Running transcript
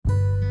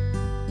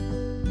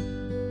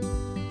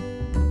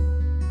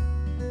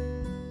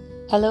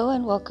Hello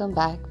and welcome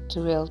back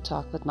to Real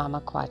Talk with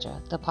Mama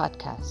Khwaja, the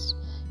podcast.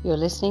 You're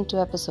listening to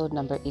episode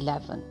number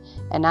 11,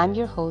 and I'm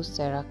your host,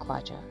 Sarah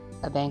Khwaja,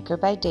 a banker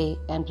by day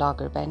and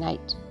blogger by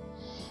night.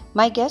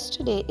 My guest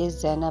today is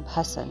Zainab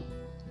Hasan,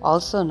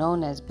 also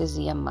known as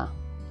Busy Amma.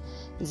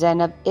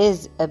 Zainab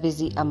is a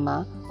busy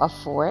Amma of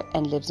 4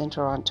 and lives in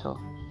Toronto.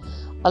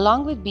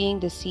 Along with being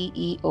the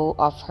CEO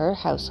of her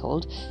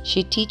household,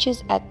 she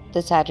teaches at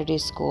the Saturday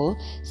school,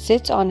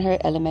 sits on her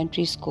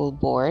elementary school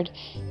board,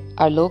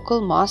 our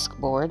local mosque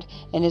board,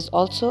 and is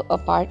also a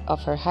part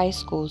of her high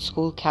school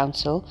school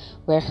council,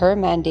 where her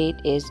mandate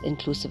is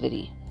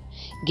inclusivity.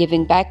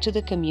 Giving back to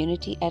the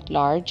community at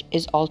large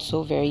is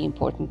also very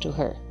important to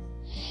her.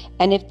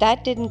 And if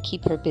that didn't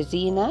keep her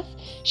busy enough,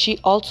 she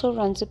also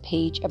runs a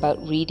page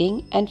about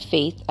reading and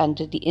faith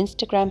under the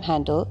Instagram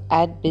handle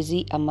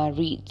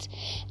 @BusyAmmaReads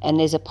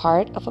and is a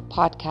part of a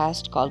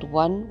podcast called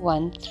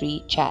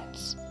 113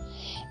 Chats.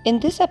 In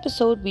this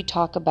episode, we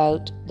talk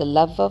about the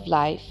love of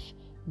life,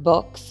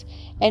 books,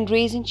 and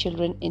raising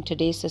children in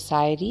today's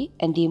society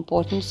and the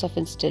importance of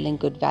instilling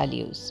good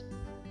values.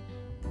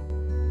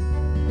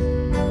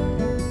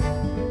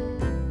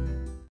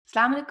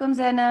 Assalamu alaikum,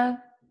 Zainab.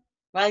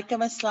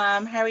 Walaikum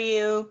assalam. How are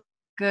you?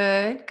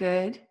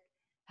 Good.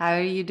 How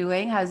are you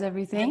doing? How's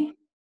everything?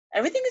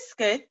 Everything is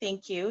good,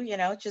 thank you.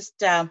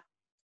 Just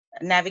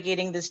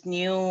navigating this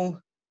new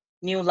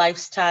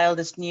lifestyle,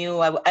 this new,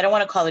 I don't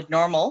want to call it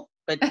normal,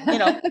 but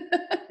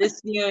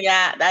this new,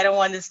 I don't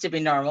want this to be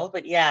normal,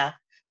 but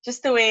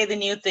just the way the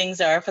new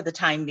things are for the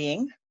time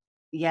being.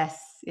 Yes,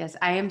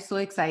 I am so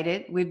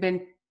excited. We've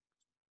been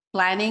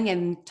planning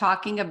and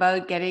talking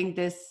about getting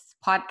this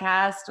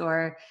podcast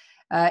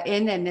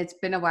and it's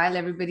been a while.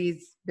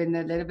 Everybody's been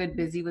a little bit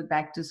busy with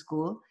back to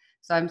school.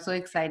 So I'm so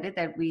excited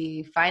that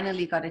we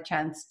finally got a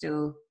chance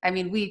to,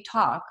 we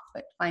talk,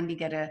 but finally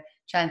get a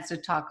chance to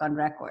talk on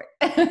record.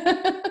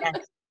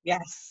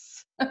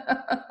 Yes,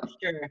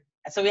 sure.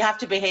 So we have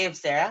to behave,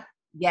 Sarah.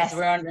 Yes.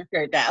 We're on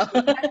record now.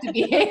 We have to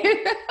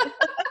behave.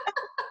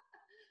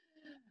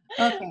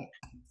 Okay.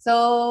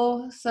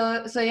 So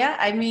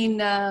yeah,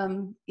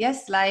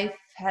 yes, life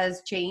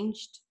has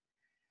changed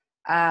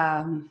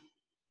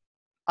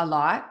a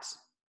lot.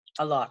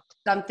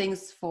 Some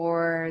things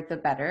for the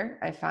better,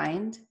 I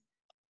find.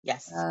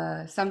 Yes.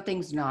 Some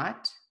things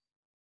not.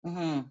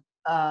 Mm-hmm.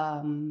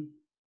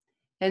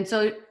 And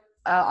so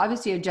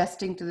obviously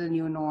adjusting to the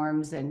new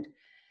norms and,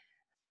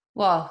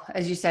 well,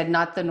 as you said,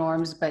 not the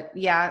norms, but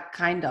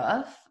kind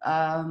of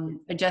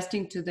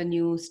adjusting to the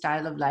new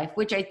style of life,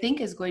 which I think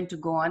is going to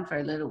go on for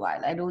a little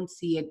while. I don't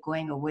see it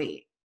going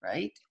away,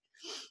 right?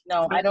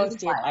 No, I don't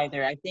see it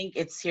either. I think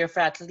it's here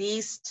for at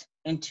least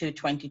into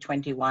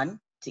 2021,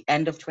 the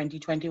end of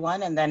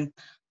 2021. And then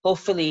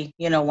hopefully,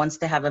 once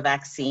they have a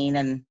vaccine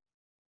and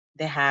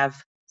they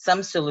have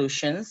some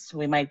solutions,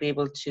 we might be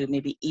able to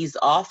maybe ease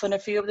off on a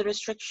few of the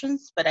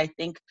restrictions. But I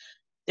think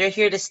they're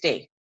here to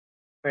stay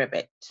for a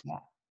bit.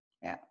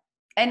 Yeah.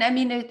 And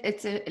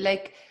it's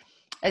like,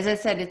 as I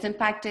said, it's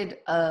impacted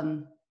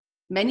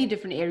many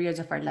different areas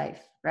of our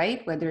life,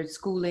 right? Whether it's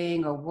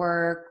schooling or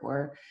work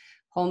or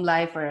home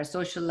life or a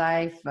social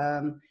life,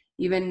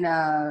 even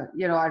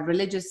our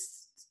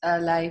religious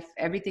life,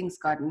 everything's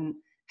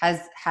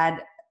has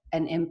had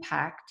an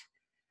impact.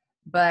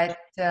 But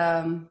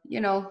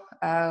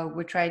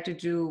we try to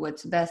do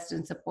what's best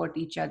and support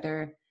each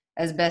other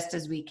as best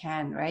as we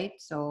can, right?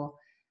 So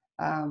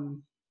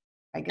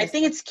I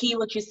think it's key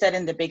what you said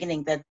in the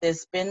beginning, that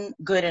there's been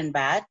good and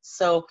bad.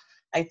 So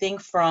I think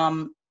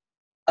from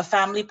a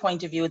family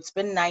point of view, it's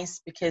been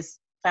nice because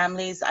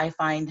families, I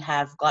find,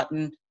 have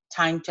gotten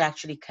time to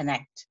actually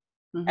connect.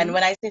 Mm-hmm. And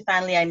when I say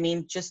family, I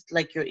mean just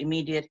like your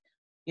immediate,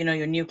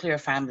 your nuclear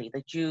family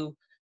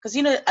because,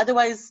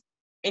 otherwise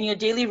in your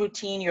daily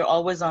routine, you're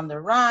always on the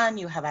run,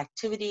 you have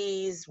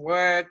activities,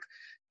 work,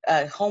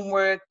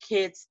 homework,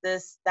 kids,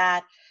 this,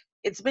 that.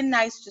 It's been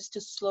nice just to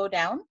slow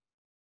down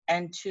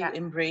and to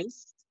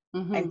embrace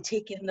and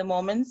take in the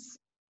moments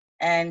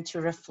and to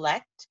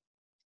reflect.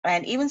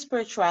 And even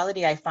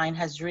spirituality, I find,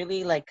 has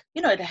really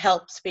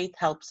faith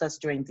helps us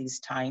during these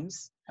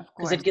times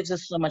because it gives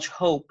us so much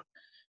hope.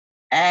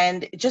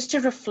 And just to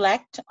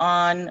reflect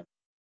on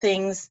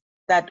things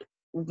that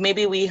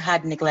maybe we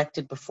had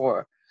neglected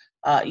before,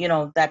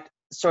 that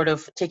sort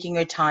of taking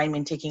your time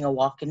and taking a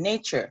walk in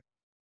nature,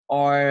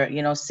 or,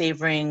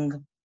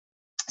 savoring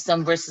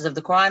some verses of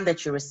the Quran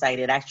that you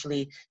recited,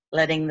 actually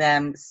letting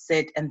them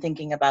sit and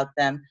thinking about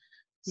them.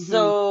 Mm-hmm.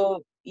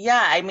 So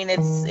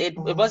it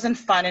wasn't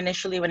fun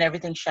initially when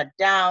everything shut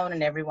down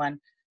and everyone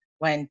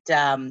went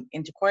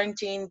into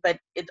quarantine, but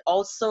it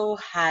also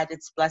had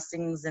its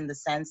blessings in the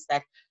sense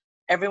that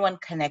everyone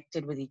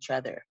connected with each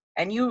other,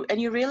 and you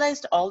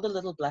realized all the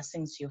little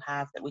blessings you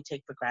have that we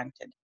take for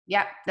granted.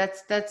 Yeah,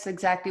 that's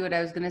exactly what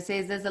I was going to say.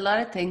 Is there's a lot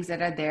of things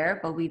that are there,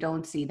 but we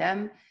don't see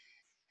them,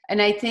 and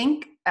I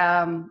think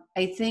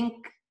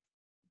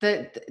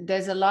that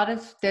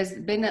there's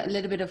been a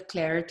little bit of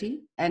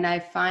clarity, and I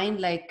find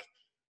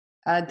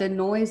the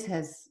noise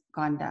has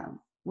gone down,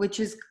 which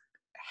has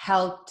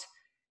helped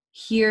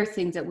hear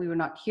things that we were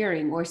not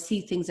hearing or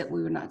see things that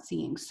we were not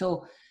seeing.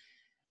 So,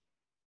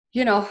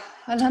 you know,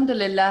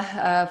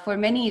 alhamdulillah, for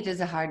many it is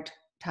a hard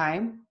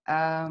time.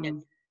 Yes.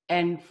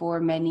 And for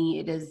many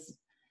it is,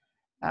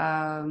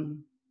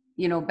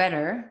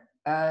 better.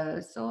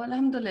 So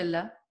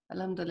alhamdulillah,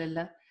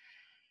 alhamdulillah.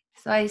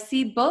 So I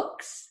see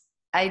books.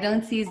 I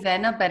don't see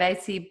Zainab, but I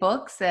see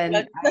books,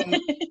 and I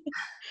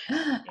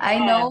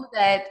Yeah. know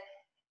that.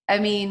 I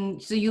mean,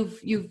 so you've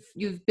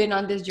been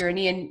on this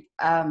journey and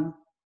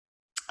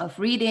of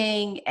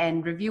reading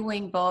and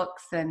reviewing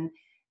books and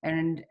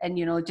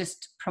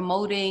just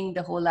promoting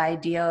the whole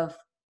idea of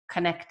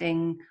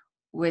connecting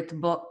with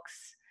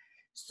books.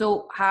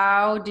 So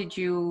how did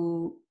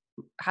you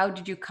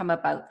come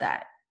about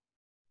that?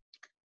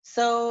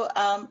 So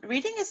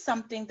reading is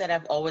something that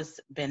I've always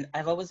been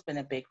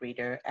a big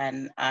reader,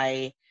 and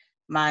my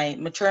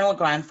maternal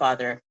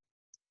grandfather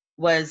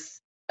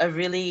was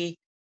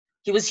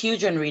he was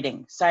huge on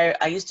reading. So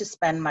I used to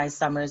spend my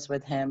summers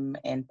with him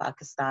in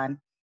Pakistan.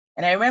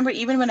 And I remember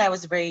even when I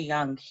was very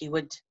young, he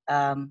would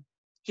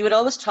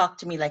always talk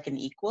to me like an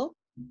equal,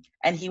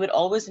 and he would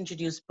always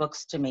introduce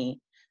books to me.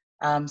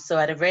 So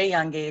at a very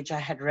young age, I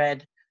had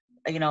read,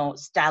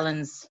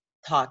 Stalin's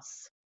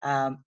thoughts,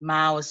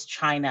 Mao's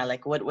China,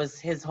 like what was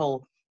his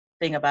whole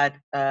thing about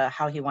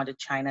how he wanted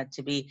China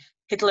to be,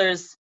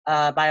 Hitler's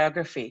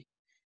biography.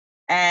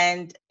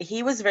 And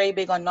he was very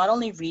big on not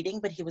only reading,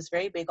 but he was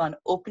very big on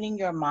opening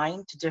your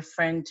mind to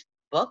different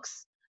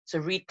books. So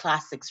read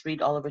classics,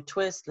 read Oliver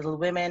Twist, Little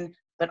Women,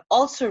 but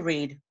also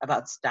read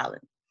about Stalin.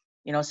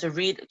 So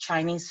read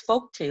Chinese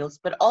folk tales,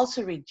 but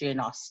also read Jane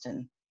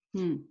Austen.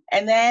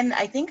 And then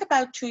I think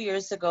about 2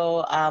 years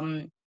ago,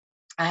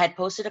 I had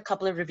posted a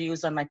couple of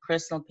reviews on my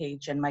personal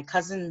page, and my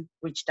cousin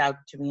reached out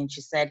to me and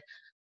she said,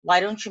 "Why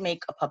don't you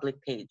make a public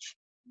page?"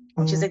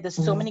 She's like, "There's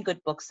so many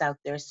good books out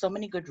there, so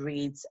many good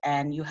reads,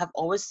 and you have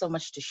always so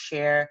much to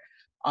share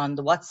on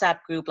the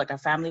WhatsApp group, like our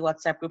family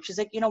WhatsApp group." She's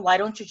like, "Why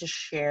don't you just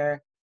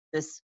share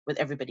this with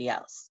everybody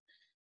else?"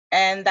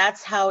 And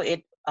that's how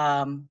it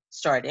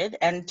started.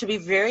 And to be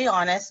very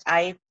honest,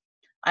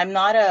 I'm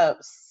not a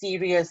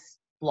serious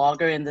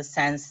blogger in the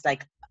sense,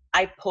 like,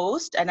 I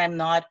post and I'm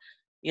not,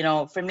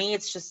 for me,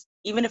 it's just,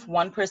 even if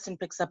one person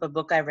picks up a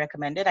book I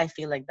recommended, I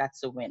feel like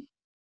that's a win.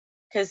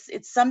 Because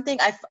it's something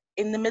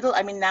in the middle,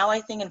 I mean, now I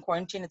think in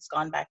quarantine it's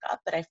gone back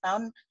up, but I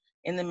found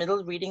in the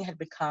middle reading had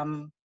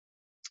become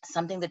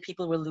something that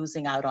people were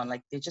losing out on.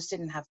 Like, they just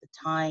didn't have the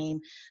time.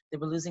 They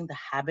were losing the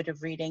habit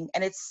of reading.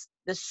 And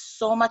there's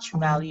so much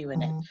value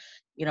in it,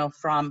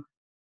 from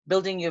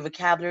building your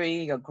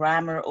vocabulary, your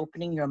grammar,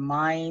 opening your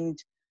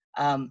mind,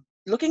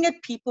 looking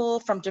at people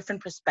from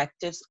different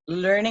perspectives,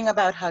 learning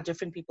about how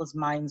different people's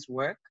minds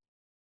work.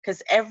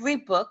 Because every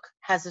book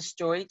has a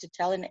story to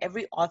tell, and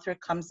every author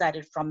comes at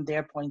it from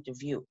their point of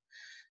view.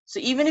 So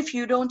even if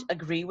you don't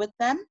agree with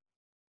them,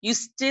 you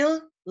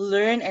still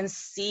learn and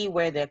see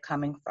where they're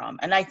coming from.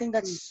 And I think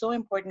that's so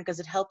important because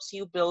it helps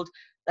you build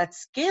that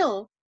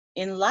skill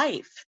in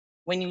life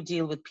when you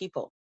deal with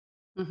people.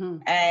 Mm-hmm.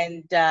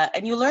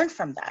 And you learn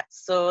from that.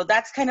 So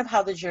that's kind of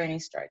how the journey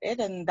started,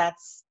 and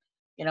that's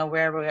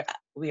where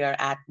we are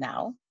at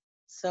now.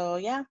 So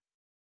yeah.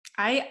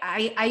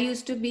 I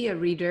used to be a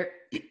reader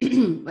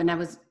when I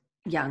was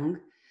young.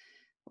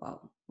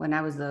 Well, when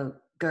I was a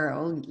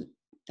girl,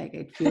 like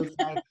it feels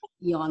like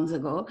eons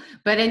ago.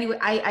 But anyway,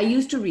 I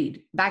used to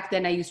read. Back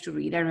then I used to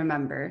read, I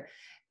remember.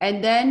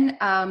 And then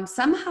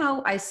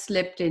somehow I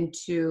slipped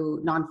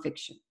into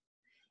nonfiction.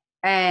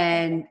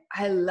 And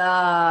I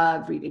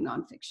love reading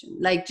nonfiction,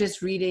 like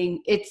just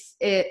reading it.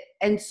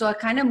 And so I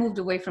kind of moved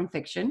away from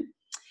fiction.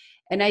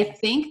 And I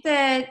think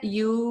that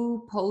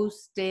you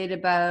posted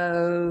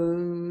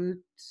about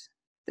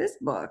this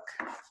book.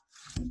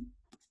 Which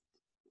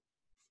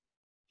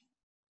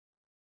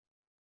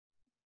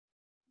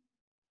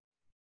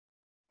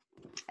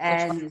one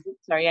And is it?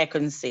 Sorry, I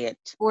couldn't see it.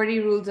 40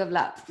 Rules of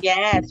Love.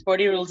 Yes,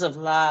 40 Rules of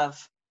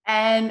Love.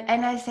 And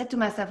I said to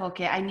myself,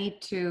 okay, I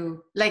need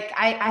to, like,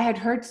 I had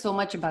heard so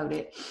much about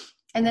it.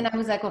 And then I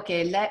was like,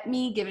 okay, let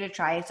me give it a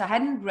try. So I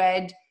hadn't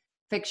read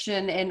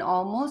fiction in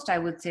almost, I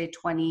would say,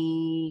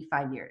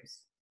 25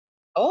 years.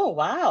 Oh,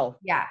 wow.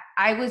 Yeah,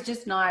 I was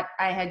just not,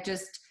 I had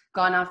just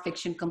gone off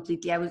fiction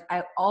completely.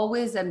 I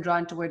always am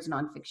drawn towards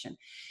nonfiction.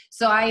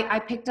 So I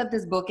picked up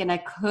this book and I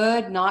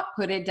could not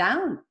put it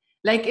down.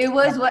 Like it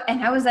was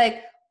and I was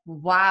like,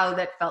 wow,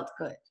 that felt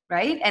good.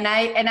 Right. And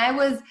I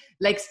was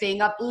like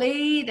staying up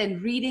late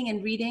and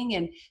reading.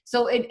 And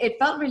so it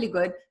felt really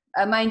good.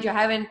 Mind you,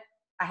 I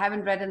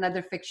haven't read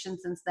another fiction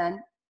since then.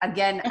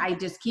 Again, I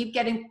just keep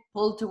getting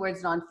pulled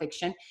towards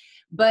nonfiction.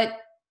 But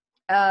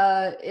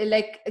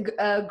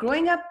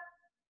growing up,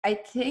 I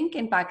think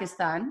in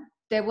Pakistan,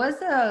 there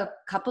was a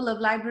couple of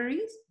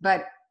libraries,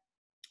 but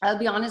I'll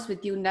be honest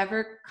with you,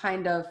 never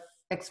kind of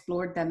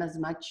explored them as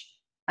much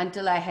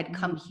until I had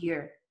come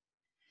here.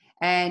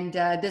 And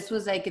this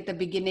was like at the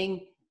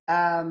beginning,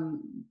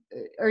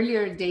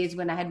 earlier days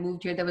when I had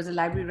moved here, there was a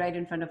library right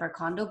in front of our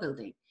condo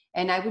building.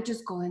 And I would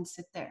just go and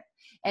sit there.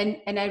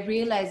 And I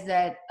realized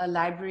that a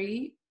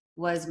library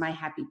was my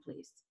happy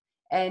place.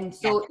 And Yeah.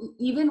 so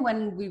even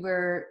when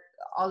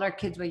all our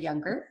kids were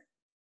younger,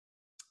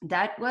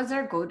 that was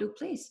our go-to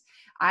place.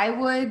 I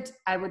would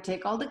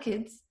take all the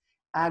kids,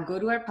 go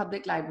to our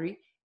public library,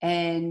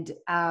 and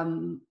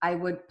I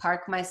would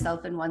park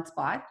myself in one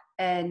spot,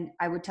 and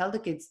I would tell the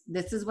kids,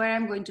 this is where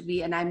I'm going to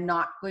be, and I'm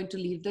not going to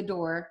leave the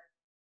door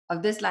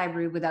of this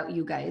library without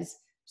you guys.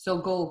 So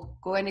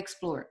go and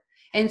explore.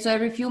 And so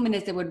every few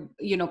minutes they would,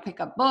 pick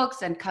up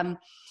books and come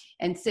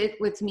and sit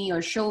with me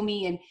or show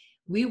me, and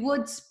we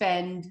would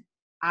spend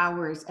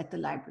hours at the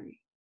library.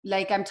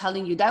 Like I'm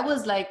telling you, that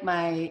was like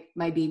my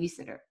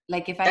babysitter.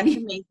 Like if I That's need,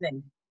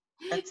 amazing.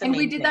 That's and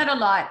we did that amazing.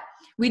 a lot.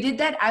 We did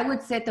that, I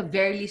would say, at the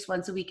very least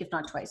once a week, if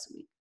not twice a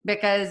week,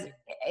 because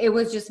it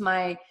was just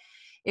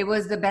it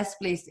was the best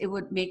place. It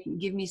would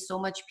give me so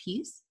much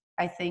peace.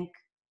 I think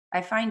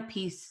I find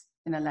peace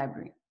in a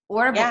library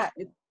or a book.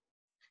 Yeah.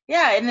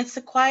 Yeah, and it's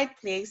a quiet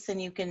place,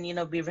 and you can,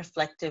 be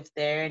reflective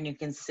there, and you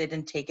can sit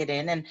and take it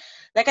in. And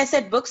like I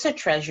said, books are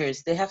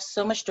treasures. They have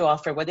so much to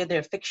offer, whether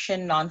they're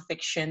fiction,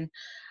 nonfiction.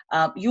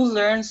 You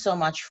learn so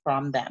much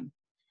from them.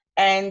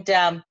 And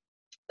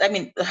I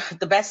mean,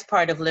 the best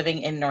part of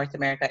living in North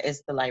America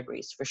is the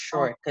libraries, for Oh,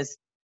 sure, because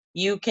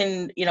you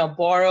can,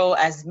 borrow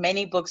as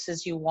many books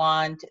as you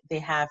want. They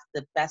have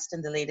the best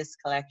and the latest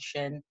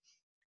collection,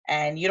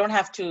 and you don't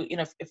have to,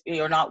 if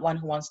you're not one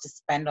who wants to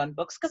spend on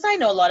books, because I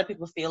know a lot of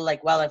people feel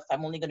like, well, if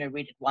I'm only going to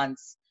read it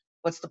once,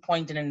 what's the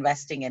point in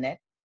investing in it?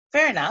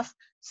 Fair enough.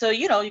 So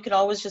you can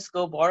always just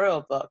go borrow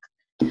a book.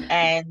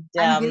 And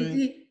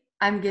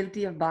I'm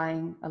guilty of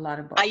buying a lot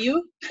of are books.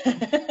 you?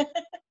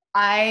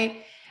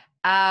 I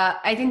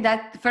I think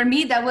that for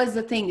me that was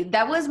the thing.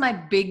 That was my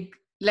big,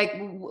 like,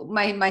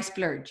 my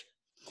splurge.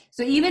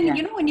 So even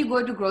Yeah. when you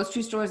go to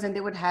grocery stores and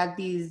they would have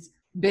these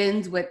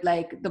bins with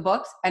like the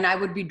books, and I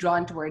would be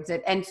drawn towards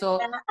it. And so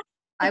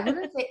I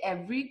wouldn't say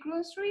every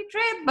grocery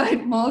trip,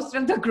 but most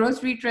of the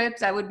grocery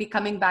trips I would be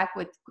coming back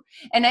with.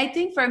 And I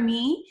think for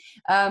me,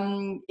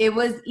 it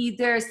was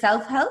either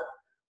self-help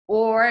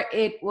or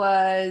it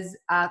was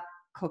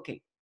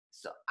cooking.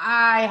 So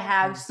I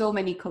have so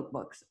many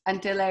cookbooks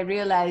until I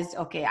realized,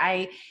 okay,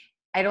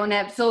 I don't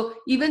have, so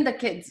even the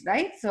kids,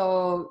 right?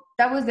 So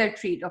that was their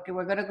treat. Okay,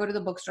 we're going to go to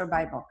the bookstore,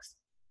 buy books.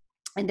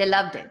 And they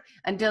loved it.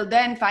 Until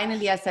then,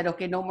 finally, I said,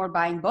 okay, no more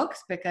buying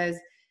books because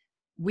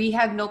we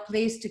have no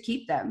place to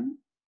keep them,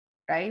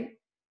 right?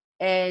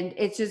 And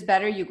it's just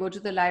better you go to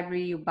the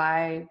library, you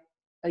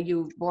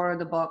borrow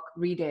the book,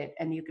 read it,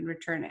 and you can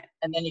return it.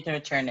 And then you can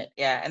return it.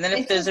 Yeah. And then if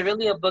It's there's just,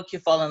 really a book you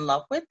fall in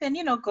love with, then,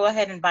 go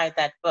ahead and buy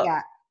that book.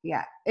 yeah,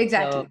 yeah, So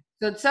exactly.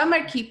 So some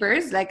are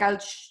keepers. Like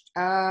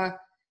the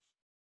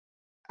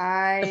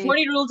I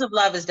 40 Rules of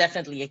Love is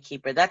definitely a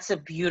keeper. That's a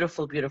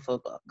beautiful, beautiful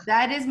book.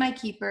 that is my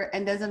keeper.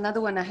 And there's another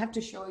one I have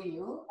to show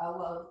you.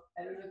 Well,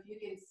 I don't know if you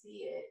can see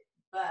it,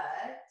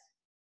 but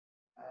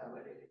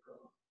where did it go?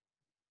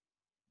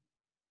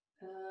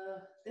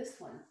 This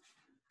one.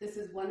 This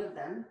is one of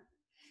them.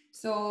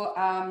 So,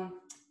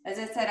 as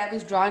I said, I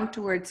was drawn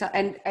towards,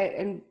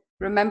 and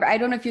remember, I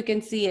don't know if you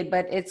can see it,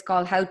 but it's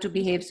called How to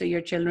Behave So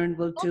Your Children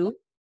Will Too.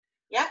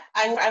 Yeah,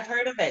 I've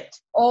heard of it.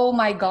 Oh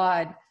my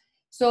God.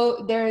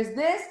 So there's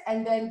this,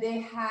 and then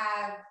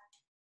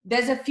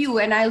there's a few,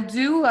 and I'll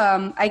do,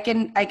 I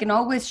can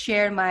always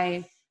share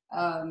my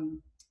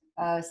um,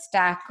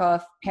 stack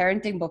of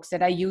parenting books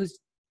that I used.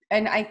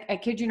 And I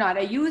kid you not,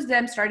 I use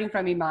them starting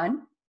from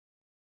Iman,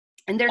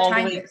 and they're All the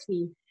way timeless.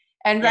 to,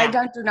 And right yeah.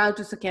 down to now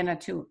to Sakina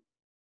too.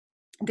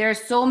 There are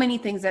so many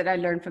things that I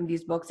learned from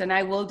these books, and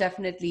I will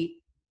definitely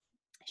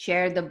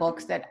share the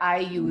books that I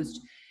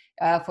used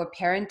for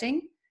parenting,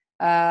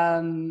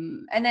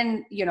 and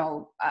then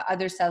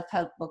other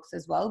self-help books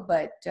as well.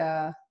 But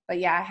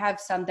yeah, I have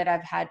some that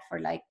I've had for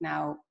like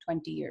now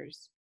 20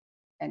 years,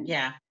 and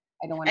Yeah.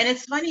 I don't want And to.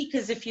 it's funny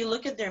because if you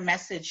look at their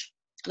message,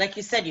 like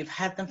you said, you've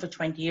had them for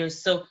 20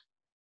 years. So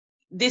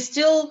they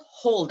still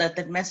hold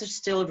that message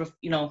still,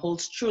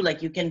 holds true.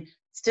 Like you can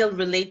still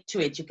relate to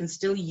it. You can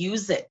still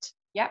use it.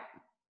 Yeah,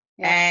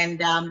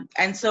 yeah.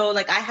 And so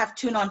like I have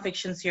two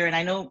nonfictions here, and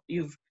I know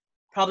you've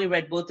probably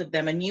read both of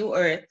them, A New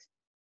Earth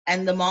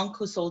and The Monk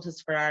Who Sold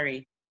His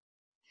Ferrari.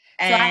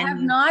 So I have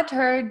And not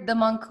heard The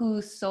Monk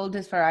Who Sold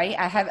His Ferrari.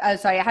 I have.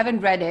 Sorry, I haven't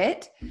read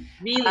it. Uh,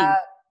 really,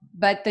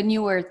 but The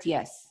New Earth,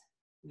 yes.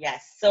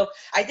 yes. So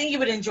I think you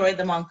would enjoy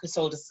The Monk Who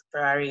Sold His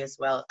Ferrari as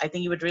well. I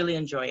think you would really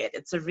enjoy it.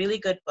 It's a really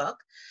good book.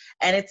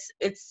 And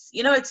it's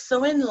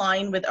so in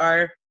line with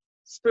our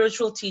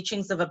spiritual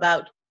teachings of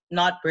about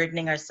not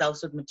burdening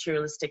ourselves with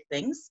materialistic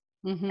things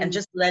and Mm-hmm.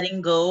 just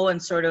letting go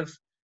and sort of,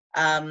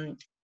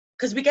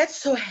 because we get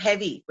so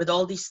heavy with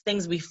all these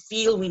things we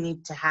feel we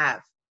need to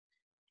have.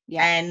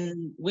 Yeah.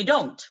 And we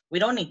don't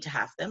need to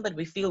have them, but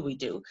we feel we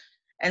do.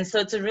 And so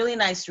it's a really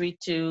nice read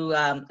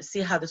to see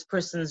how this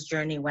person's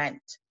journey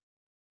went.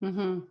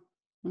 Mm-hmm.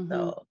 Mm-hmm.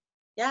 So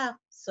yeah,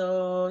 so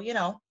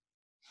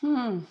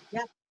Hmm.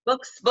 yeah,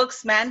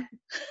 books, man.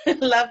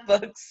 Love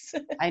books.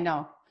 I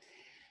know.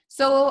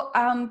 So,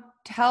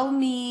 tell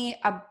me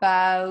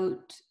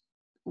about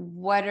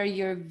what are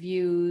your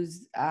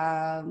views,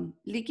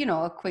 like,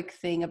 a quick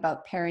thing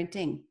about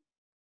parenting.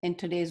 in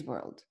today's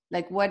world?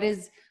 Like what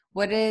is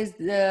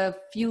the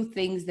few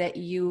things that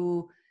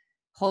you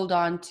hold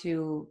on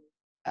to,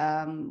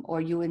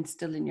 or you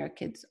instill in your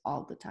kids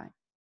all the time?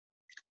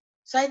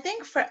 So I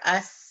think for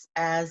us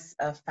as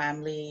a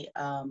family,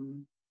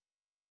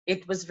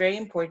 it was very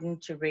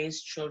important to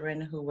raise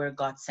children who were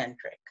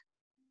God-centric,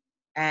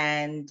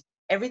 and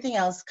everything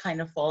else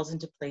kind of falls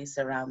into place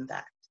around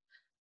that.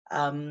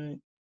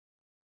 Um,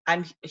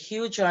 I'm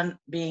huge on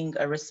being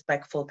a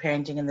respectful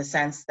parenting in the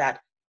sense that,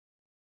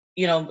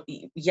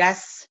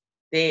 yes,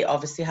 they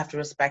obviously have to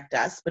respect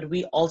us, but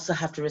we also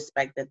have to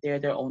respect that they're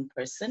their own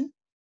person.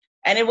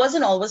 And it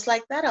wasn't always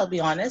like that, I'll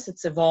be honest.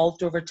 It's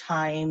evolved over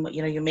time.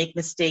 You make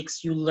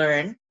mistakes, you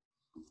learn.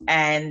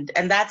 And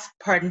that's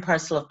part and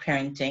parcel of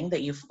parenting,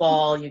 that you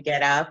fall, you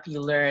get up,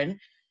 you learn.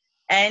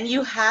 And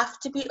you have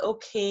to be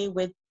okay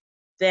with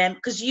them,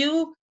 because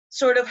you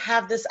sort of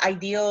have this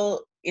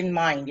ideal in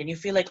mind and you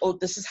feel like, oh,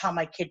 this is how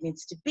my kid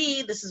needs to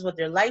be, this is what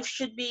their life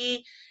should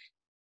be.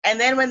 And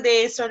then when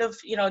they sort of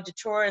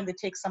detour and they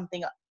take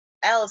something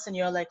else, and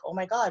you're like, oh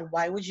my god,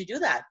 why would you do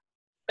that?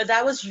 But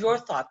that was your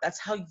thought, that's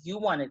how you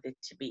wanted it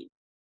to be.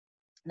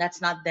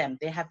 That's not them.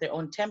 They have their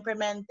own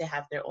temperament, they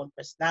have their own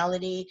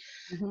personality.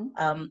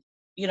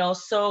 Mm-hmm.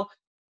 So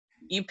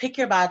you pick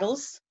your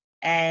battles.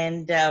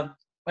 And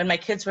when my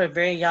kids were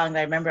very young,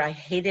 I remember I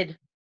hated,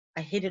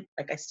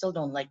 like, I still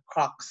don't like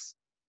Crocs.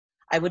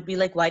 I would be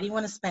like, why do you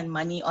want to spend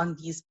money on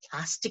these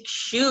plastic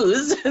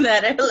shoes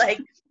that are like,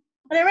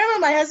 and I remember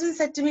my husband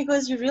said to me, he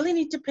goes, you really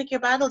need to pick your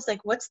battles.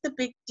 Like, what's the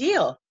big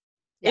deal?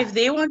 Yeah. If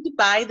they want to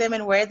buy them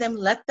and wear them,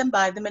 let them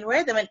buy them and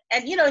wear them.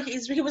 And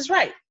he was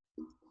right.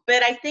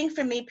 But I think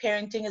for me,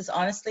 parenting is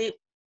honestly,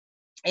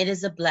 it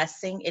is a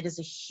blessing. It is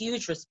a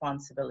huge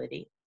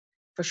responsibility,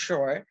 for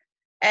sure.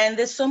 And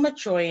there's so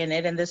much joy in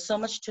it, and there's so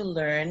much to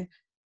learn.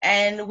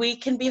 And we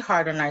can be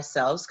hard on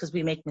ourselves because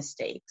we make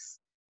mistakes.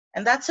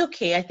 And that's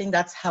okay. I think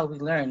that's how we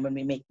learn, when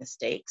we make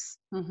mistakes.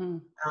 Mm-hmm.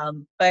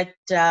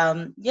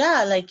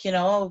 Yeah, like,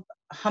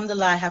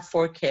 alhamdulillah, I have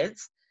 4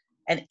 kids,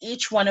 and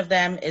each one of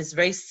them is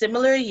very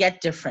similar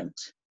yet different.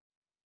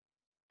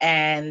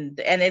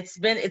 And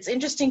it's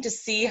interesting to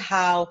see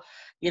how,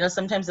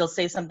 sometimes they'll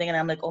say something and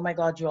I'm like, oh my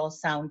god, you all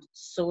sound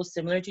so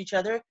similar to each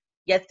other,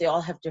 yet they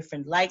all have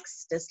different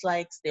likes,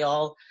 dislikes. They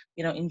all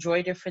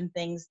enjoy different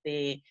things.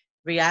 They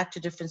react to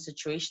different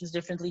situations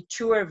differently.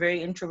 2 are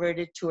very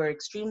introverted, 2 are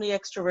extremely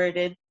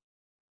extroverted.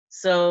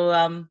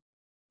 So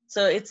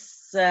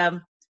it's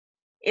a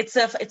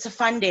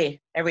fun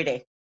day every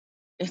day.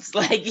 It's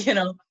like,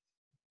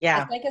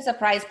 yeah. It's like a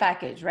surprise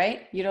package,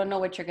 right? You don't know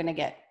what you're gonna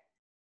get.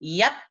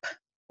 Yep.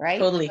 Right?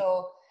 Totally.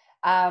 So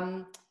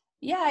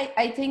yeah,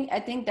 I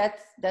think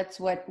that's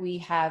what we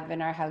have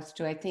in our house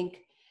too. I think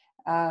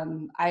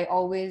I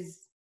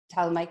always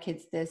tell my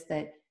kids this,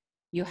 that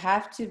you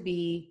have to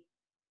be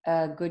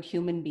a good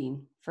human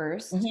being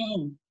first.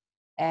 Hmm.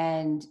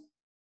 And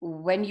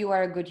when you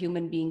are a good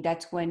human being,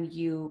 that's when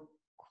you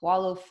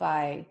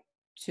qualify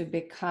to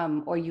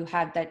become, or you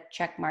have that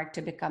check mark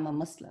to become a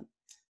Muslim.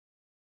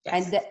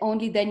 And Yes.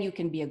 only then you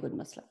can be a good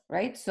Muslim,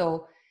 right?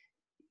 So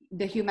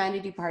the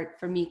humanity part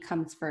for me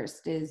comes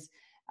first, is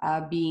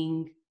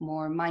being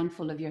more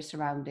mindful of your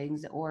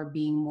surroundings, or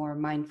being more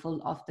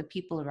mindful of the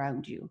people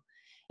around you.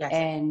 Yes.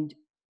 And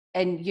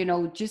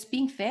just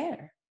being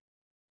fair.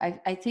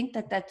 I think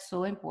that that's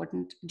so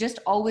important. Just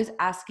always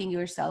asking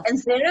yourself. And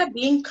Sarah,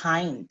 being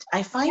kind.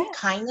 I find Yeah,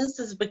 kindness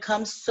has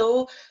become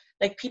so,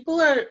 like, people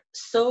are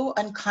so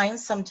unkind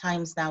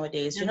sometimes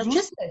nowadays. they're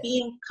Just ruthless.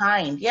 being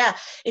kind. Yeah.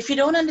 If you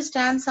don't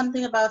understand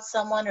something about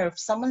someone, or if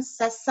someone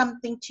says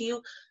something to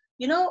you,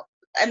 you know,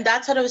 and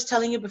that's what I was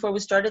telling you before we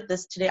started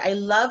this today. I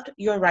loved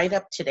your write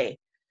up today,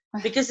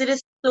 because it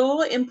is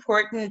so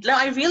important. No,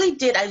 I really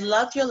did. I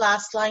loved your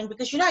last line,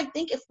 because, I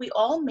think if we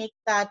all make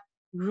that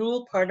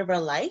rule part of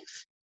our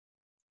life,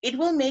 it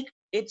will make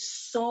it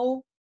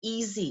so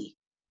easy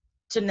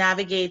to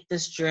navigate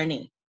this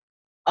journey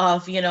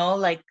of,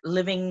 like,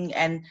 living.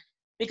 And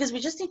because we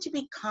just need to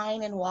be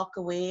kind and walk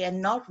away and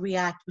not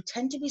react. We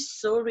tend to be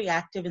so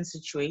reactive in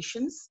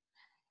situations,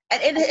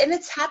 and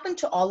it's happened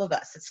to all of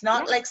us. It's Yeah.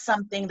 not like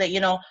something that,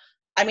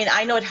 I mean,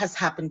 I know it has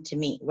happened to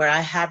me, where I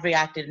have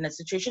reacted in a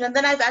situation and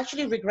then I've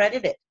actually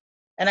regretted it.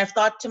 And I've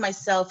thought to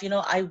myself,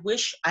 I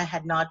wish I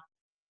had not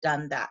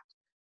done that.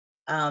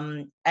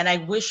 And I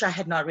wish I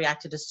had not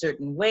reacted a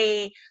certain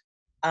way.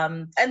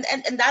 And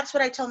that's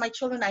what I tell my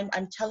children.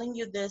 I'm telling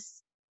you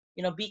this,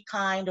 be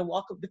kind, or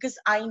walk, because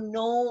I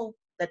know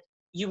that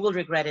you will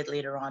regret it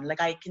later on.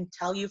 Like, I can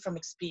tell you from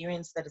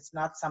experience that it's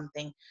not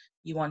something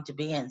you want to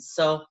be in.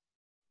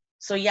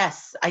 So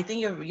yes, I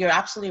think you're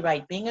absolutely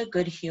right. Being a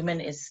good human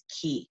is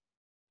key.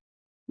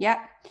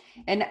 Yeah.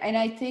 And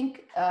I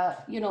think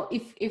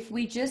if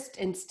we just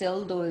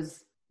instill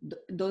those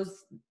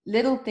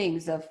little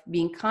things of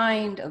being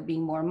kind, of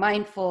being more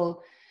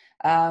mindful,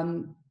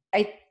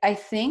 I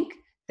think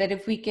that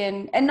if we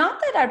can, and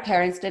not that our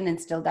parents didn't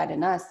instill that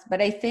in us,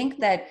 but I think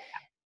that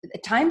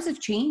times have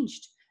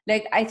changed.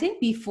 Like, I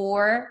think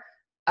before,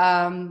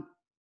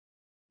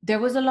 there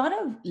was a lot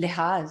of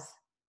lihaz,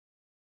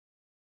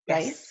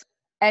 right? Yes.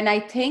 And I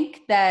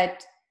think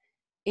that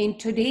in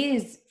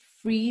today's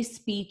free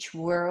speech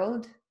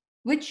world,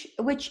 which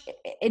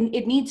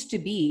it needs to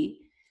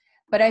be,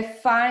 but I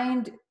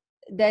find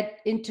that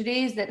in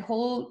today's that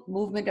whole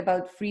movement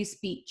about free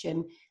speech,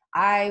 and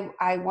I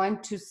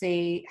want to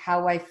say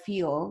how I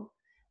feel,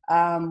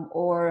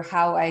 or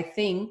how I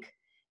think,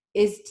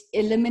 is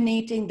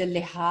eliminating the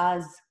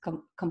lihaz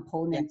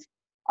component Yes.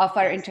 of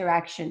our Yes.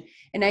 interaction.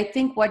 And I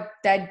think what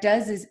that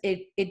does is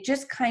it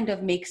just kind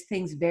of makes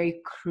things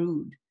very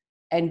crude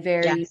and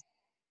very Yes.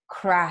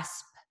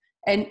 crisp.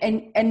 And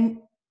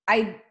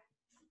I,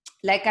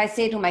 like I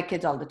say to my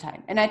kids all the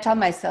time, and I tell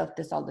myself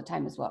this all the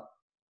time as well.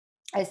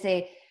 I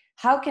say,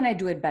 how can I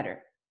do it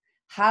better?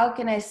 How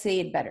can I say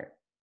it better?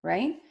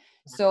 Right?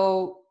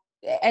 So,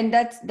 and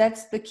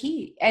that's the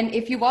key. And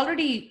if you've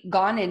already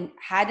gone and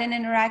had an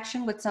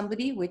interaction with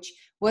somebody which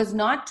was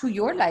not to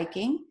your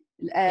liking,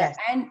 Yes.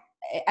 and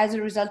as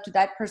a result to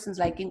that person's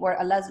liking or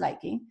Allah's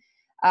liking,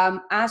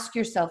 ask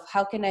yourself,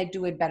 how can I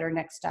do it better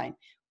next time?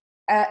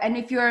 And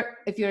if you're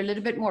a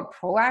little bit more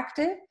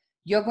proactive,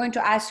 you're going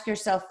to ask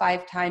yourself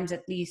 5 times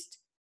at least,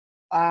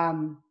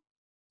 um,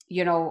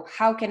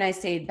 how can I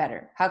say it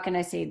better? How can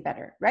I say it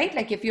better? Right?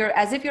 Like if you're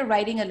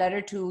writing a letter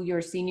to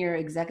your senior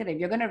executive,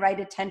 you're going to write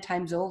it 10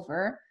 times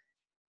over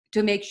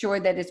to make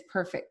sure that it's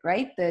perfect,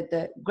 right?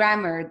 The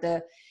grammar,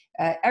 the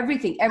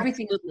everything is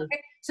Absolutely.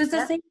 perfect. So it's the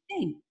Yeah. same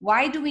thing.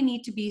 Why do we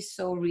need to be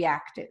so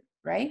reactive,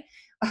 right?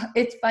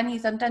 It's funny.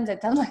 Sometimes I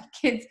tell my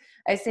kids,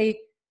 I say,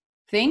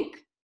 think,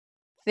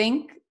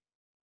 think,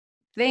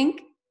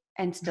 think,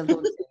 and still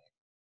don't say it.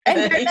 And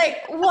they're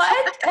like,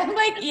 what? I'm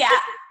like, yeah,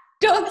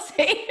 don't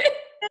say it.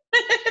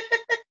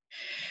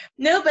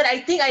 No, but I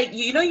think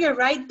you're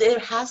right. There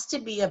has to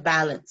be a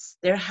balance.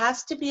 There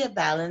has to be a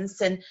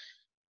balance. And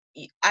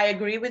I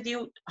agree with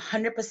you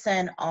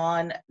 100%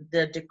 on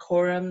the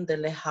decorum, the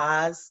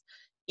lihaz.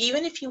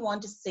 Even if you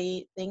want to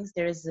say things,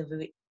 there is a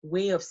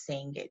way of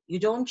saying it. You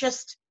don't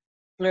just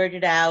blurt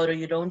it out, or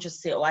you don't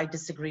just say, oh, I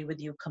disagree with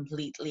you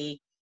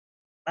completely.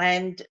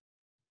 And,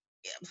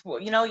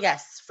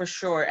 yes, for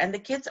sure. And the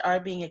kids are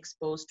being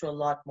exposed to a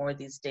lot more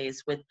these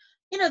days with,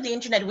 the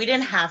internet. We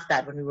didn't have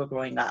that when we were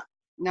growing up.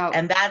 No,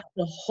 And that's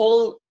the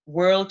whole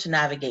world to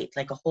navigate,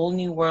 like a whole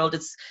new world.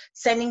 It's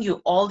sending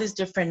you all these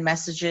different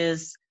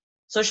messages.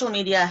 Social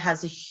media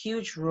has a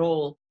huge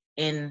role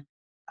in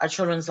our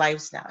children's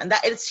lives now, and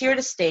that it's here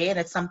to stay, and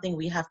it's something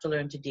we have to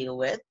learn to deal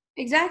with.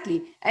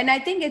 exactly. And I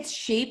think it's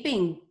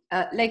shaping,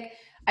 like,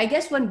 I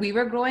guess when we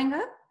were growing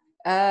up,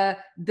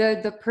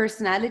 the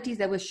personalities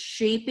that was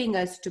shaping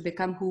us to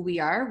become who we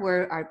are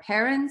were our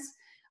parents,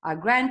 our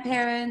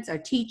grandparents, our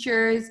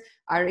teachers,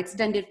 our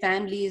extended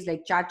families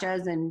like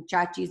chachas and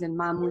chachis and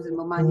mamus and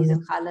mamanis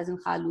and khalas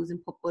and khalus and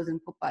puppos and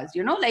puppas.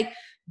 Like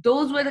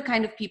those were the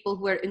kind of people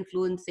who were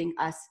influencing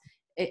us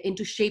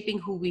into shaping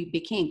who we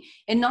became.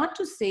 And not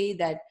to say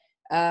that,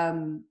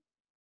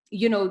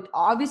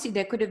 obviously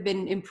there could have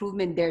been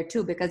improvement there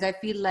too, because I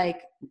feel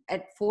like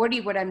at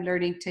 40, what I'm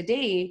learning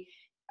today,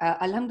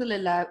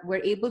 alhamdulillah,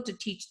 we're able to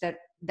teach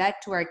that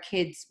to our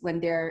kids when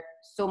they're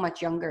so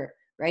much younger,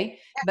 right?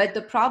 But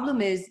the problem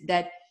is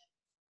that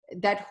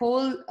that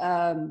whole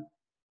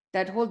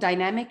that whole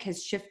dynamic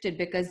has shifted,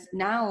 because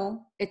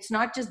now it's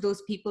not just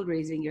those people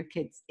raising your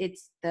kids,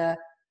 it's the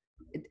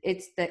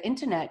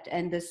internet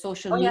and the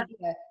social Oh yeah,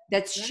 media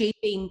that's yeah,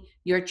 shaping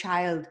your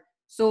child.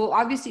 So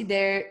obviously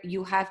there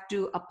you have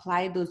to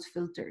apply those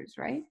filters,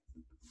 right?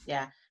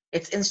 yeah.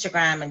 It's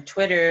Instagram and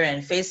Twitter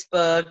and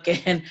Facebook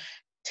and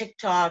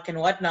TikTok and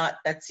whatnot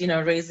that's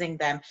raising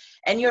them.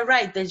 And you're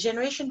right. The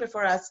generation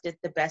before us did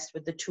the best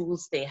with the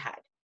tools they had.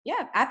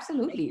 Yeah,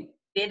 absolutely.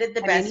 They did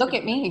the I mean, best look with.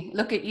 at me,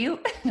 look at you.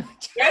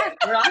 Yes,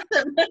 we're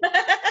awesome.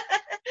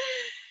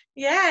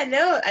 Yeah,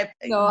 no,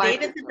 No, they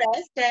did the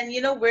best,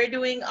 and we're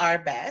doing our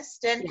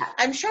best, and yeah,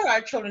 I'm sure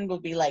our children will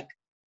be like,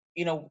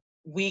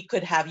 you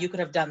could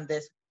have done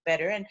this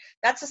better, and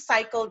that's a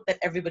cycle that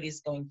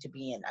everybody's going to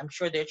be in. I'm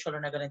sure their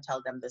children are going to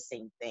tell them the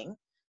same thing.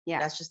 yeah.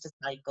 That's just a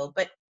cycle,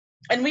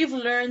 and we've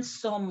learned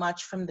so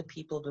much from the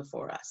people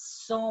before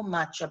us, so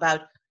much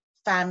about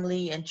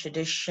family and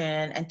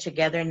tradition and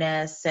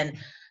togetherness, and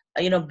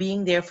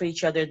being there for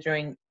each other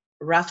during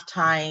rough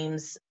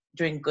times,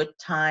 during good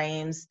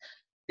times.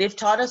 They've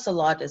taught us a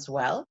lot as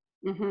well,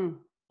 Mm-hmm.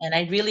 and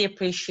I really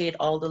appreciate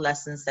all the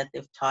lessons that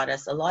they've taught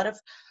us. A lot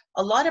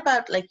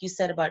about, like you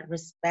said, about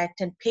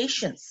respect and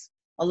patience.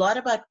 A lot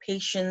about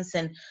patience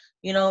and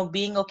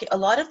being okay. A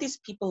lot of these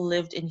people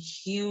lived in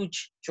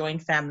huge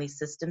joint family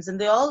systems, and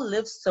they all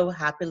lived so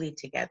happily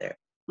together.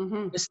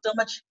 Mm-hmm. There's so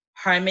much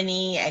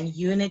harmony and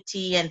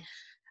unity, and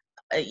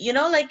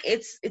like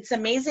it's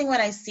amazing when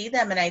I see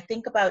them, and I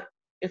think about,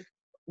 if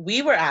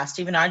we were asked,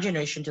 even our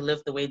generation, to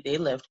live the way they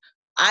lived,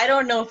 I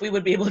don't know if we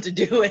would be able to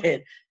do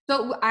it.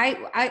 So I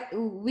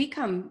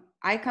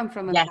come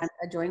from Yes.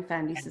 a joint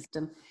family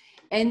system,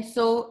 and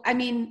so I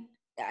mean,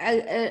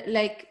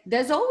 like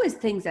there's always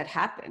things that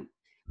happen,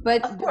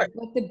 but Of course.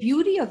 but the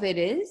beauty of it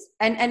is,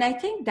 and I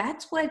think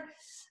that's what,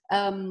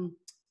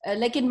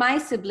 like in my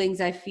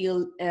siblings, I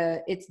feel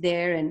it's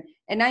there,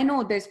 and I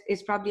know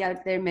it's probably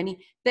out there many,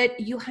 that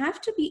you have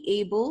to be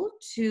able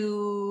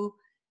to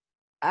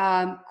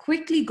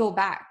quickly go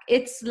back.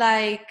 It's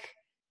like,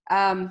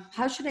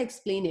 how should I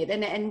explain it?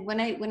 And when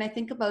I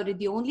think about it,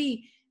 the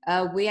only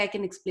way I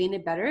can explain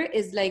it better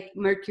is like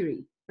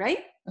mercury,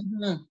 right?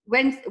 Mm-hmm.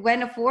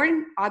 When a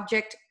foreign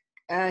object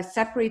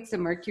separates the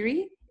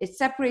mercury, it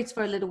separates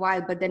for a little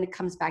while, but then it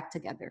comes back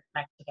together,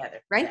 Back together.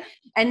 right?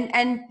 Yeah.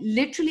 And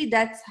literally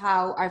that's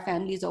how our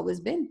family's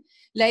always been.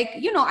 Like,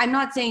 I'm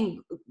not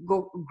saying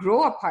go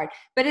grow apart,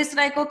 but it's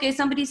like, okay,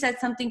 somebody said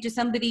something to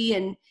somebody,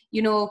 and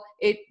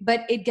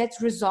but it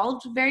gets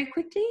resolved very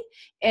quickly,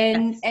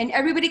 and Yes.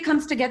 everybody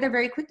comes together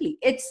very quickly.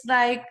 It's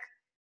like,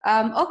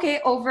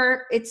 okay,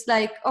 over. It's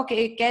like,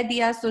 okay, keh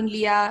diya, sun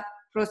liya,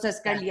 process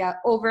kar Yeah. liya,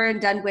 over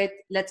and done with,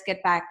 let's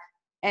get back,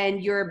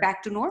 and you're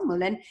back to normal.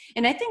 And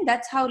I think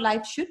that's how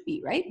life should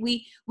be, right?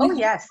 We Oh, hold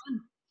yes.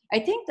 on. I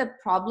think the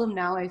problem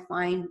now I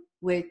find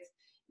with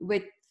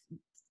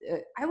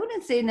I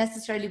wouldn't say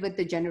necessarily with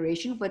the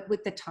generation, but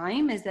with the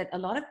time, is that a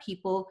lot of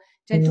people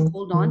tend to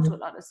hold on to a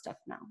lot of stuff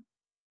now.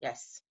 Yes.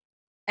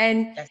 And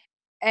Yes.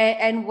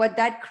 and what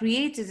that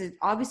creates is, it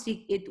obviously,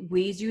 it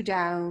weighs you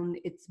down.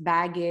 It's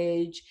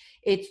baggage.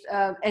 It's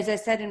as I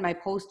said in my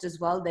post as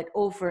well, that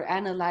over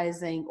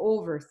analyzing,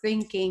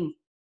 overthinking.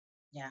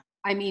 Yeah.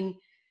 I mean,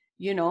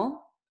 you know,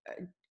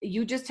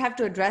 you just have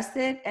to address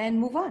it and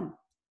move on.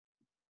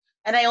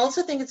 And I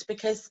also think it's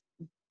because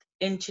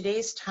in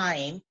today's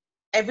time,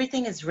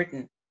 everything is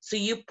written. So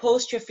you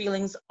post your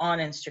feelings on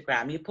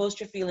Instagram, you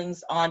post your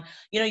feelings on,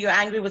 you're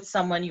angry with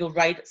someone, you'll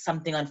write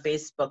something on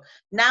Facebook.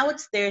 Now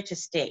it's there to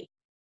stay.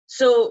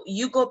 So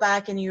you go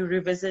back and you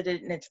revisit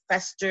it, and it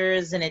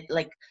festers, and it,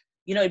 like,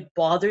 it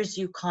bothers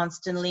you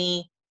constantly.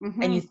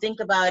 And you Mm-hmm. think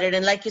about it.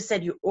 And like you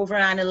said, you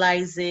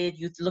overanalyze it.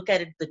 You look at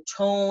it, the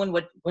tone,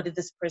 what did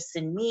this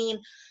person mean?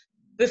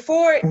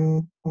 Before,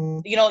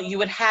 you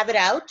would have it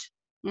out,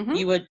 Mm-hmm.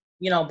 you would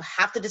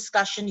have the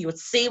discussion, you would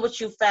say what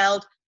you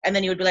felt, and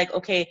then you would be like,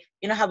 okay,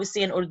 how we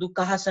say in Urdu,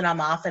 kaha suna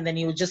maaf, and then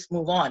you would just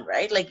move on,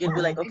 right? Like, you'd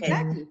be like, okay,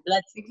 Exactly.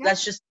 let's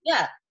Exactly. just,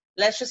 yeah,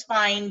 let's just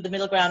find the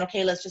middle ground.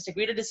 Okay, let's just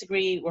agree to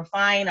disagree, we're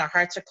fine, our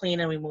hearts are clean,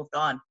 and we moved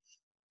on.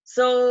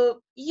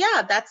 So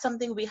yeah, that's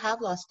something we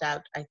have lost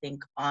out, I think,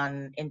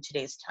 on in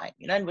today's time,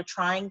 and we're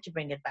trying to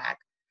bring it back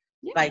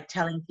by Yeah.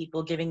 telling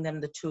people, giving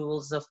them the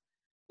tools of,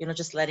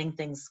 just letting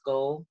things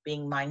go,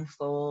 being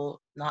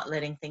mindful, not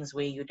letting things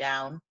weigh you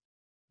down.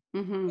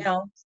 Mm-hmm. you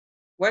know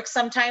Works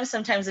sometimes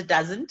it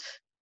doesn't.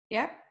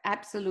 Yeah,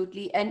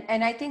 absolutely.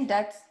 And I think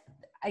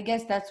I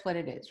guess that's what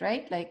it is,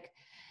 right? Like,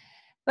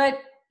 but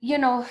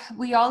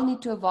we all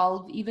need to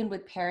evolve, even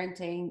with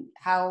parenting.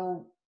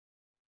 How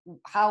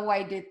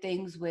I did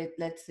things with,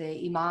 let's say,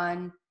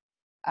 Iman,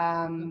 Mhm.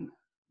 um,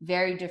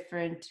 very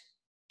different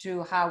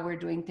to how we're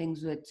doing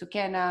things with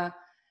Sukena.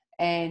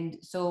 And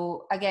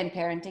so again,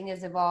 parenting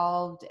has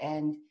evolved,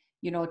 and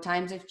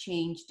times have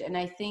changed. And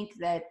I think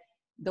that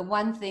the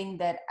one thing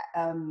that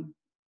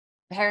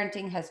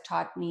parenting has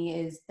taught me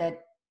is that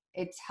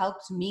it's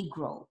helped me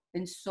grow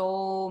in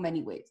so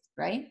many ways,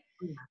 right?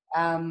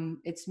 Yeah.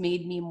 It's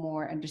made me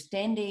more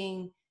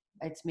understanding.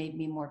 It's made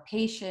me more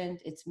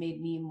patient. It's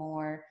made me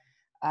more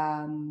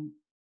um,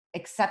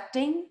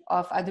 accepting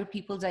of other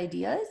people's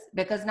ideas,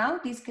 because now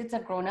these kids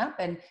have grown up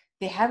and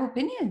they have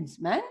opinions,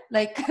 man.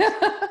 Like,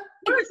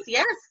 Of course,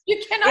 yes. you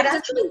It cannot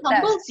actually dismiss them.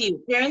 humbles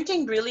you.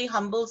 Parenting really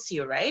humbles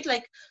you, right?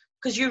 Like,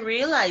 because you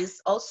realize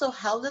also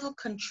how little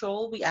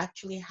control we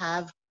actually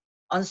have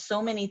on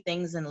so many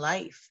things in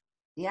life.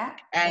 Yeah.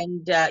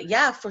 And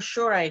yeah, for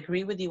sure, I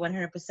agree with you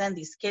 100%.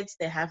 These kids,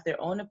 they have their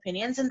own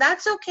opinions, and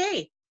that's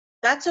okay.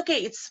 That's okay.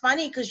 It's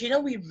funny because,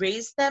 we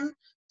raise them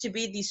to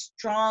be these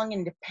strong,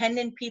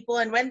 independent people.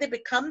 And when they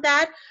become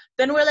that,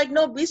 then we're like,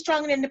 no, be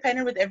strong and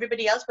independent with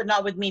everybody else, but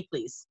not with me,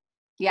 please.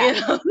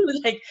 Yeah.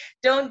 Like,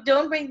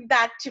 don't bring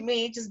that to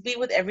me. Just be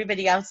with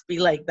everybody else, be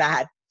like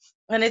that.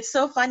 And it's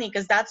so funny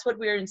because that's what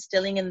we're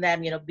instilling in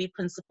them. Be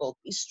principled,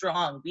 be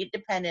strong, be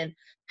independent,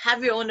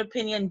 have your own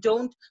opinion.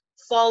 Don't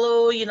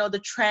follow,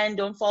 the trend,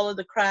 don't follow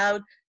the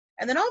crowd.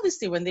 And then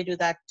obviously when they do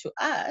that to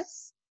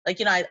us, like,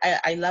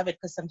 I love it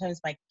because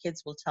sometimes my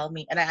kids will tell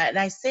me, and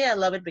I say I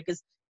love it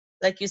because,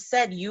 like you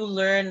said, you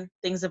learn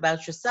things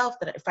about yourself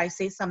that if I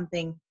say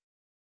something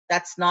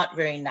that's not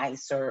very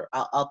nice, or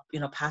I'll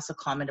pass a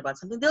comment about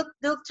something,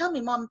 they'll tell me,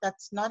 Mom,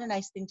 that's not a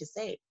nice thing to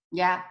say.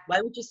 Yeah. Why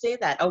would you say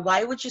that? Or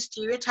why would you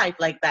stereotype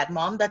like that,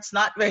 Mom? That's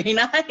not very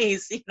nice. And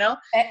it's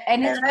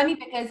And funny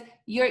because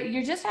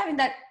you're just having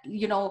that,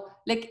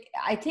 like,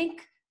 I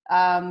think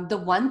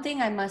the one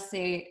thing I must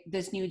say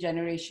this new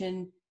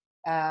generation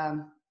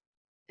um,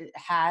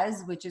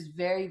 has, which is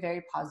very,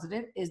 very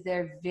positive, is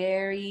they're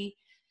very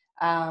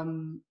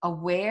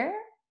aware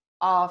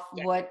of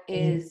yeah, what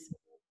is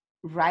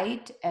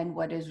right and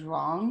what is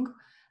wrong,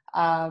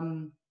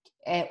 um,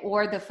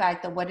 or the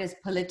fact that what is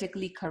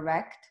politically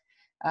correct.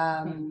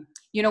 mhm,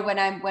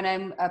 When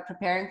I'm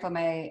preparing for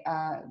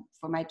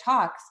my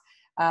talks,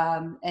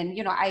 and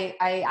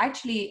I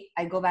actually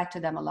I go back to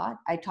them a lot.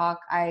 I talk.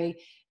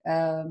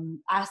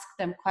 ask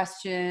them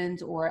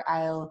questions, or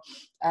I'll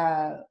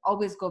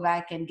always go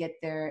back and get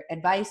their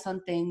advice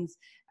on things.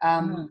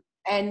 Mm-hmm.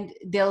 And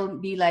they'll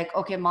be like,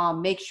 okay,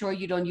 mom, make sure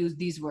you don't use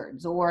these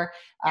words, or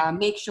Yeah.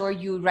 make sure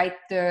you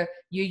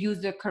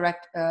use the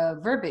correct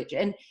verbiage.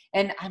 And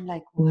I'm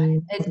like, what?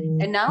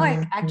 And now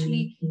I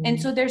actually, and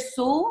so they're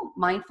so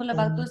mindful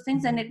about those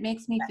things, and it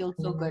makes me feel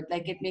so good.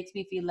 Like, it makes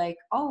me feel like,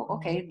 oh,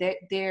 okay,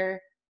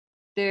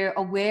 they're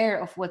aware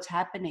of what's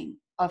happening,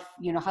 of,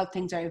 you know, how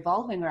things are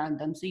evolving around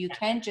them. So you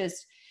can't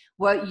just,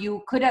 what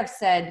you could have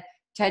said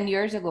 10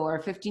 years ago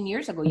or 15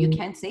 years ago, you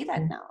can't say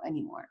that now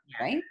anymore,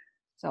 right?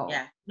 So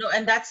Yeah. No,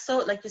 and that's so,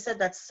 like you said,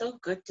 that's so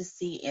good to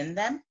see in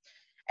them.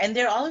 And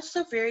they're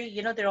also very,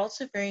 they're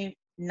also very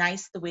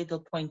nice the way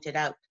they'll point it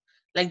out.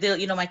 Like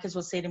they'll, my kids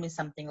will say to me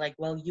something like,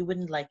 well, you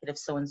wouldn't like it if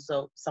so and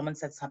so someone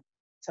said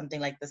something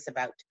like this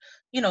about,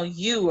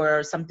 you,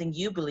 or something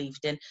you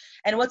believed in.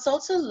 And what's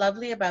also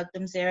lovely about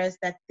them, Zara, is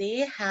that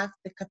they have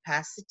the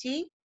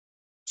capacity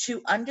to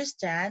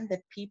understand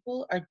that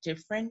people are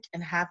different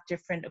and have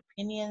different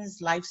opinions,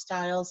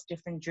 lifestyles,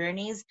 different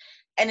journeys.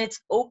 And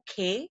it's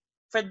okay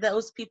for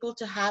those people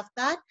to have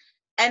that.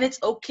 And it's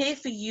okay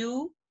for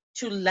you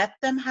to let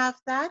them have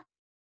that.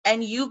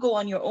 And you go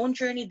on your own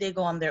journey, they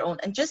go on their own.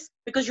 And just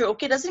because you're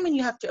okay doesn't mean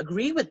you have to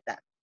agree with them.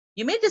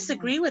 You may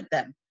disagree with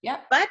them. yeah.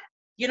 But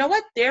you know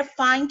what? They're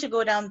fine to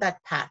go down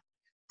that path.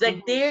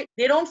 Like they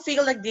don't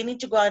feel like they need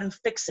to go out and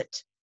fix it.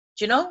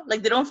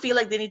 Like they don't feel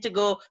like they need to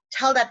go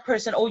tell that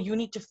person, oh, you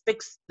need to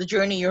fix the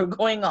journey you're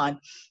going on.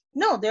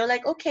 No, they're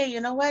like, okay,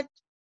 you know what?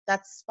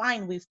 That's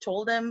fine. We've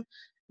told them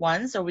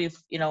once, or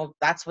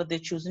that's what they're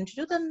choosing to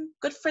do, then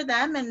good for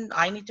them. And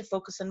I need to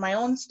focus on my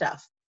own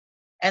stuff.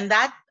 And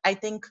that, I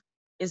think,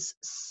 is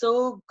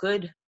so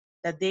good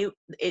that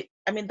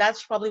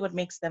that's probably what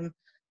makes them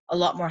a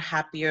lot more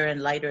happier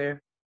and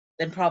lighter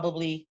than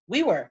probably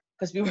we were,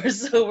 because we were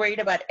so worried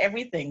about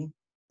everything.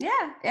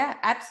 Yeah,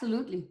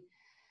 absolutely.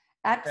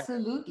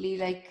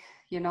 Like,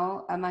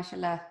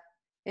 mashallah,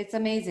 it's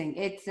amazing.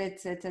 It's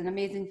an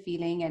amazing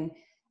feeling. And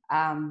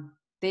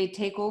they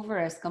take over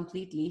us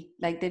completely.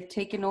 Like, they've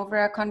taken over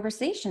our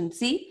conversation.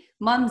 See,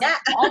 moms, Yeah.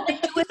 all they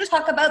do is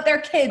talk about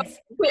their kids.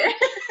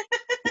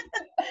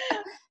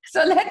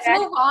 So let's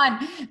move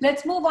on.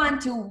 Let's move on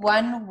to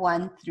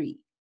 113.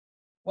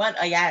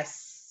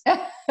 Yes.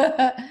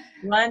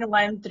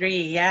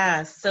 113,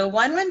 yeah. So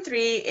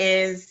 113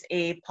 is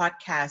a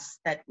podcast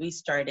that we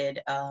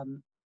started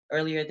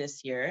earlier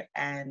this year.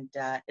 And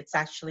it's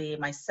actually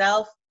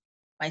myself,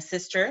 my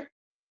sister,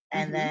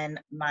 and then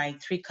my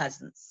 3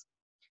 cousins.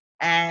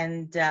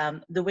 And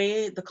the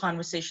way the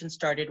conversation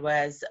started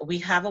was, we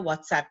have a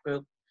WhatsApp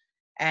group,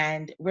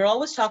 and we're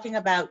always talking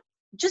about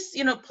just,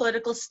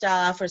 political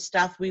stuff or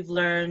stuff we've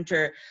learned,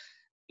 or,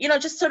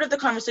 just sort of the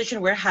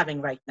conversation we're having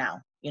right now,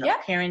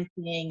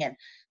 parenting and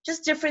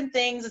just different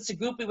things. It's a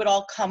group we would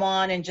all come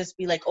on and just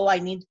be like, oh, I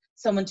need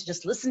someone to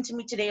just listen to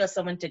me today, or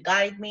someone to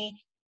guide me.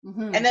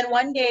 And then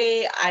one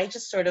day I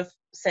just sort of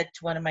said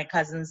to one of my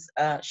cousins,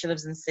 she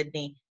lives in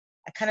Sydney,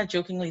 I kind of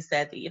jokingly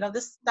said,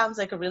 this sounds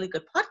like a really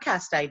good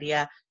podcast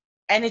idea.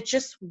 And it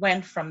just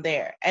went from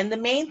there. And the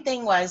main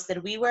thing was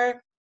that we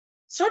were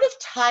sort of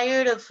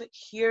tired of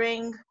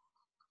hearing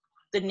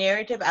the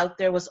narrative out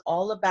there was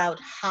all about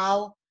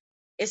how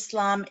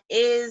Islam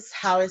is,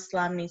 how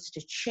Islam needs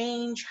to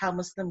change, how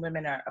Muslim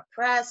women are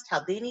oppressed,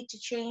 how they need to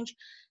change.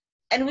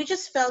 And we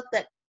just felt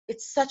that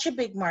it's such a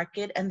big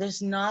market, and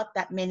there's not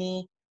that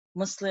many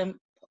Muslim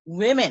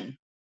women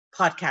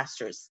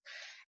podcasters.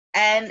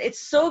 And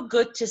it's so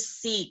good to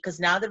see, because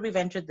now that we've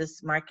entered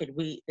this market,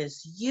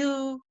 there's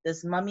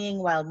Mummying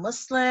While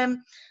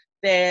Muslim,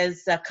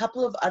 there's a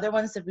couple of other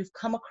ones that we've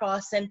come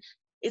across, and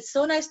it's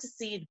so nice to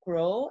see it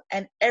grow,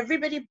 and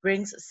everybody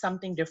brings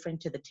something different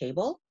to the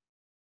table.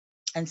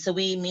 And so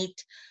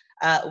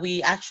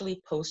we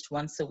actually post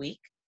once a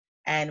week,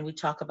 and we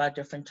talk about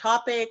different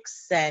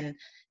topics. And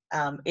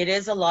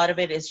a lot of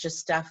it is just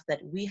stuff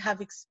that we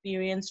have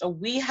experienced, or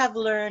we have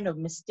learned, or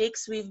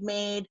mistakes we've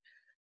made.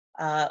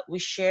 We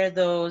share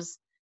those,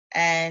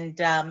 and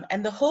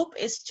the hope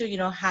is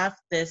to have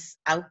this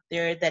out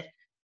there, that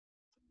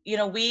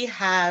we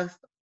have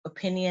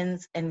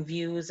opinions and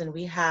views, and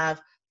we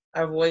have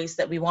our voice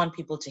that we want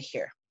people to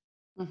hear.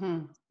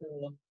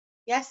 So,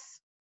 yes.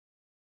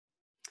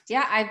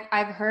 Yeah,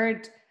 I've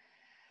heard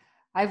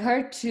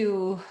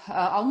to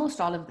almost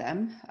all of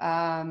them,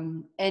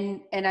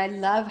 and I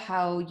love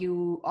how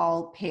you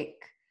all pick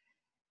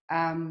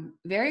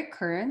very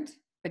current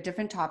but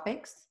different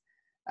topics,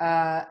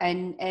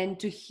 and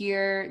to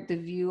hear the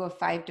view of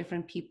 5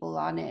 different people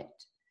on it,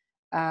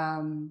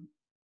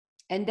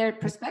 and their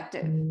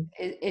perspective.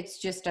 It's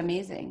just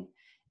amazing.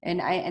 And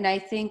I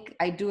think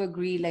I do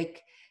agree.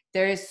 Like,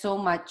 there is so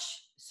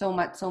much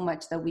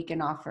that we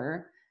can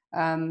offer.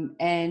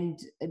 And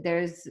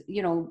there's,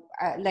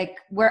 like,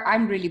 where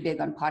I'm really big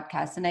on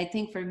podcasts. And I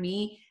think for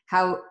me,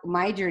 how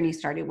my journey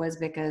started was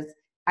because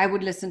I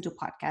would listen to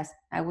podcasts.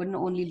 I wouldn't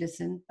only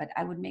listen, but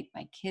I would make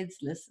my kids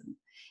listen.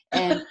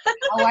 And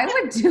how I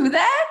would do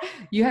that,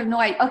 you have no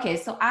idea. Okay,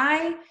 so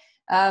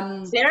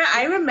Sarah,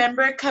 I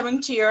remember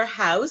coming to your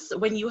house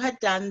when you had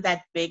done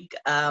that big,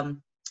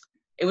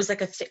 it was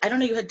like I don't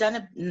know, you had done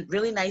a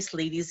really nice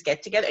ladies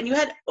get together, and you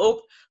had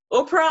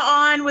Oprah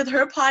on with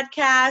her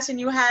podcast, and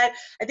you had,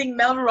 I think,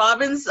 Mel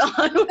Robbins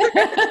on,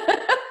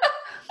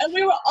 and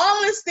we were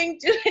all listening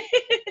to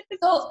it.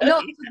 So no,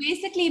 so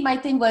basically my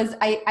thing was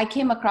I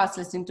came across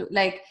listening to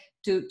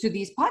to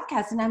these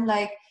podcasts, and I'm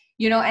like,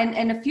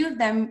 and a few of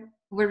them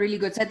were really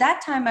good. So at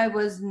that time I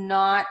was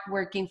not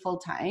working full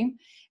time.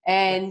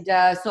 And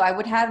so I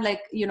would have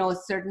like,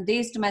 certain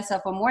days to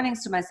myself or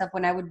mornings to myself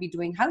when I would be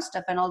doing house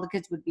stuff and all the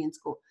kids would be in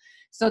school.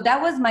 So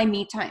that was my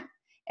me time.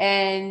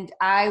 And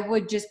I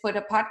would just put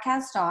a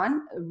podcast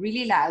on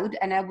really loud,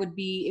 and it would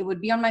be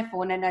on my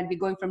phone, and I'd be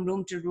going from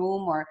room to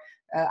room, or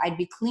I'd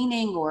be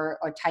cleaning or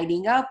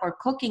tidying up or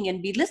cooking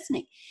and be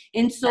listening.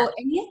 And so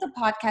any of the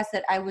podcasts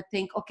that I would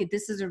think, okay,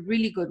 this is a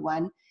really good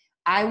one,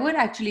 I would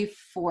actually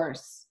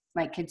force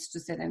my kids to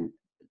sit and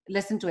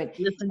listen to it.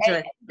 Listen to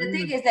it. The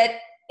thing is that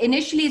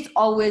initially it's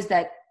always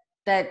that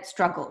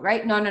struggle,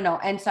 right? No.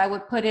 And so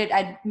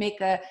I'd make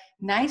a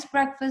nice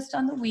breakfast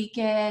on the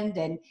weekend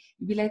and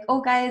be like,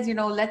 oh guys,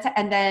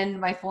 and then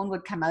my phone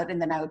would come out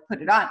and then I would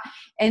put it on.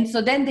 And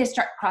so then they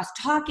start cross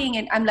talking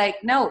and I'm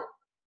like, no,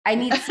 I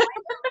need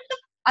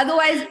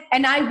otherwise,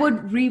 and I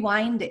would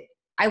rewind it.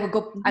 I would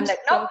go, I'm like,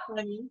 no.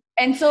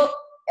 And so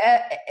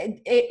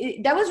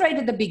that was right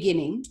at the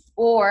beginning.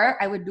 Or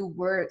I would do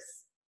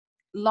worse,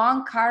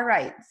 long car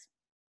rides.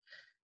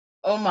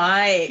 Oh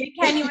my. You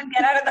can't even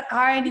get out of the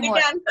car anymore.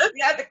 You can't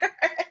get out of the car.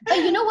 But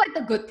you know what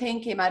the good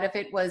thing came out of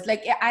it was,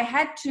 like, I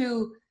had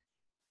to,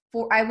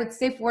 I would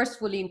say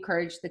forcefully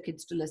encourage the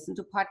kids to listen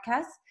to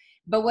podcasts.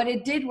 But what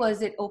it did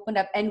was it opened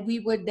up, and we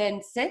would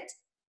then sit,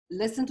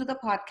 listen to the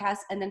podcast,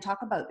 and then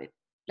talk about it.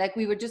 Like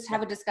we would just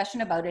have a discussion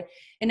about it.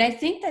 And I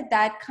think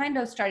that kind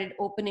of started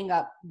opening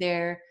up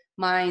their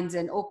minds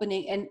and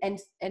opening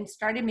and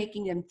started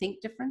making them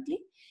think differently.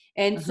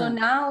 And so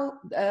now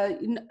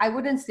I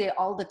wouldn't say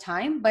all the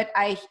time, but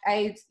I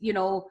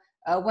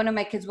one of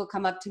my kids will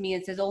come up to me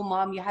and says, oh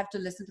mom, you have to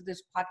listen to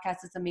this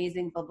podcast, it's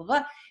amazing, blah blah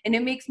blah. And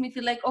it makes me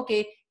feel like,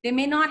 okay, they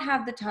may not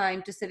have the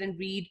time to sit and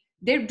read.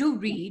 They do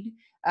read,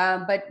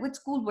 but with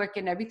schoolwork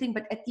and everything,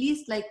 but at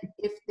least, like,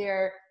 if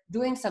they're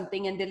doing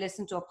something and they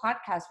listen to a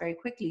podcast very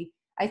quickly,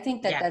 I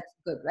think that's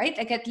good, right?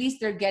 Like at least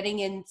they're getting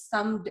in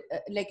some,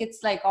 like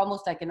it's like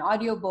almost like an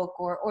audiobook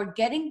or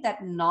getting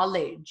that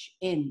knowledge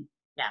in.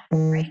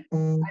 Right?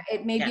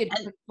 It may be a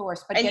different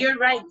source. But you're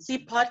right.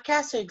 See,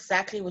 podcasts are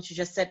exactly what you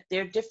just said.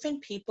 They're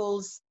different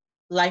people's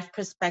life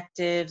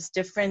perspectives,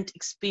 different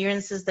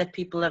experiences that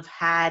people have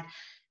had.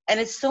 And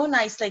it's so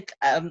nice. Like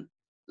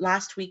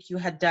last week you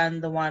had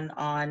done the one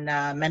on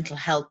mental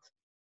health,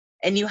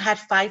 and you had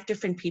 5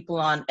 different people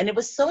on. And it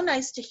was so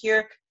nice to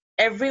hear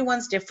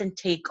everyone's different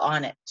take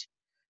on it.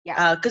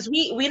 Yeah. Because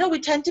we know we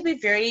tend to be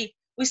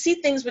we see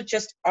things with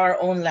just our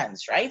own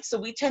lens, right? So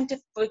we tend to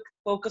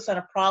focus on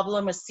a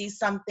problem or see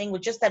something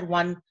with just that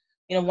one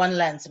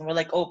lens. And we're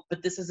like, oh,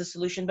 but this is a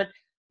solution. But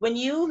when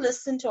you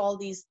listen to all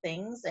these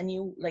things, and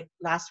you, like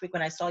last week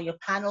when I saw your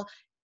panel,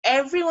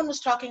 everyone was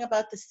talking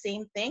about the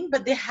same thing,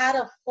 but they had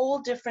a whole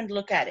different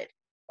look at it,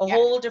 a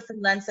whole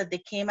different lens that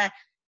they came at.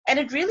 And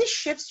it really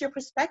shifts your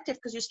perspective,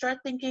 because you start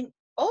thinking,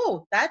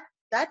 oh, that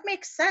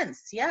makes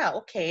sense. Yeah,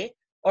 okay.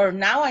 Or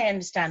now I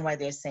understand why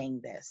they're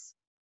saying this.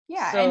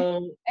 Yeah.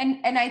 So,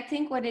 and I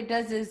think what it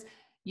does is,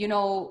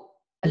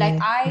 like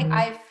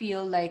I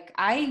feel like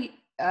I'm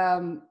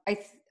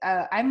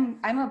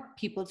a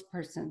people's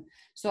person.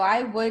 So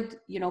I would,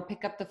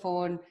 pick up the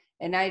phone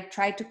and I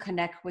try to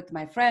connect with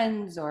my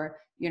friends or,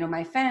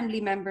 my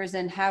family members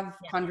and have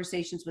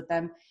conversations with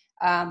them.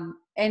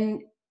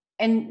 And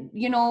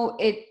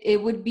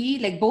it would be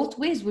like both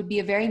ways would be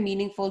a very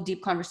meaningful,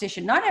 deep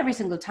conversation. Not every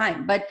single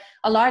time, but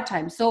a lot of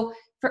times. So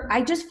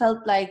I just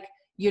felt like,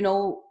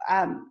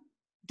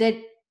 that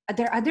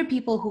there are other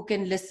people who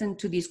can listen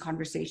to these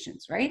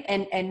conversations, right?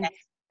 And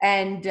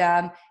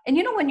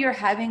when you're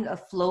having a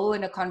flow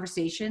in a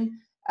conversation,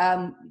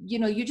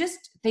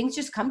 things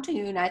just come to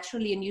you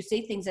naturally, and you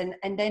say things, and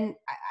then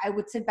I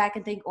would sit back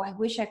and think, oh, I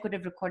wish I could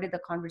have recorded the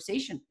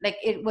conversation. Like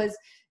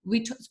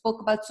we spoke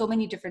about so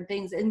many different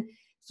things, and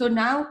so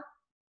now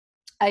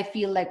I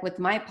feel like with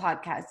my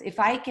podcast, if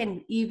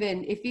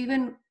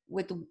even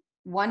with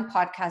one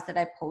podcast that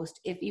I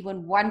post, if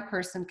even one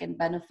person can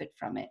benefit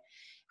from it,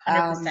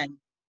 100%.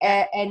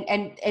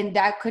 And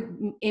that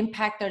could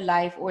impact their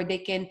life, or they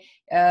can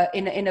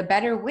in a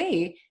better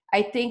way,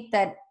 I think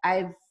that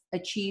I've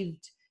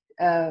achieved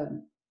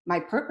my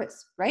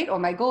purpose, right? Or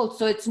my goal.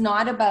 So it's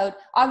not about,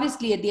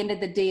 obviously at the end of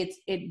the day,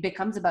 it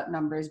becomes about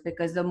numbers,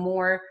 because the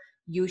more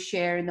you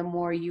share and the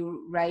more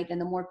you write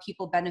and the more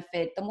people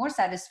benefit, the more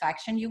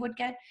satisfaction you would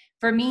get.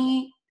 For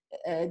me,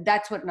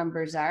 that's what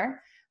numbers are.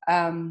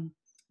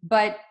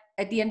 But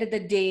at the end of the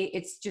day,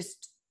 it's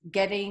just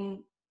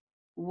getting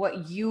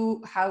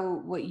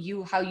how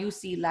you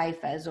see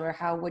life as, or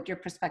what your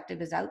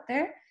perspective is out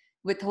there,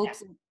 with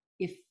hopes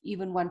if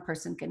even one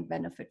person can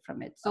benefit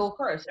from it. So of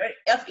course, right?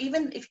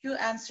 If you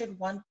answered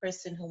one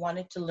person who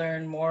wanted to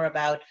learn more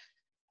about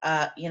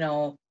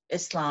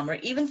Islam, or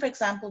even, for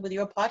example, with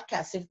your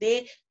podcast, if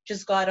they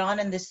just got on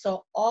and they saw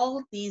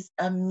all these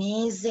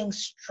amazing,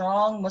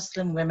 strong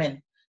Muslim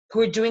women who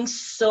are doing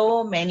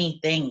so many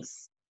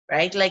things,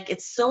 right? Like,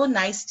 it's so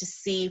nice to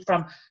see,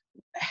 from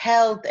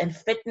health and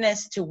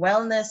fitness to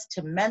wellness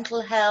to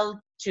mental health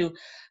to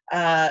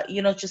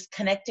just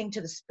connecting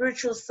to the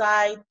spiritual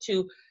side,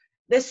 to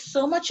there's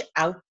so much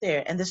out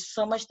there, and there's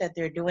so much that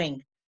they're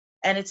doing,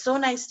 and it's so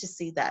nice to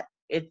see that.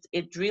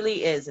 It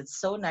really is. It's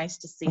so nice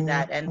to see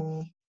that.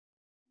 And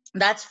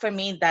that's, for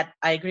me, that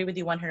I agree with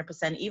you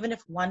 100%. Even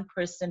if one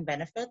person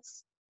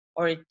benefits,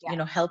 or it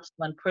helps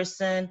one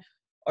person,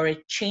 or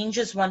it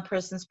changes one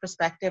person's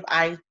perspective,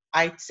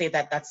 I'd say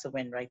that that's a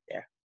win right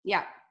there.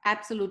 Yeah,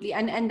 absolutely.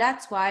 And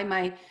that's why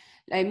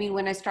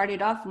when I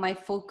started off, my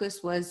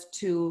focus was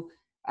to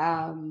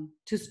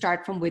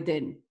start from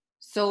within.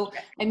 So,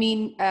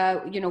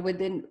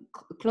 within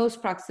close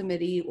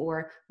proximity,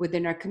 or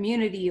within our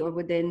community, or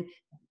within,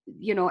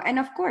 and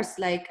of course,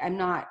 like, I'm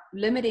not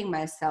limiting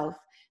myself,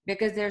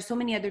 because there are so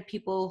many other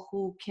people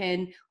who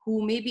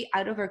may be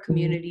out of our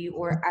community,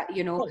 or,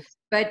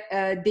 but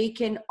they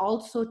can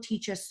also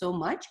teach us so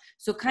much.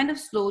 So kind of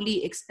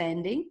slowly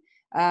expanding,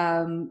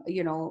 and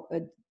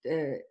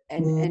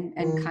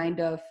kind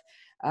of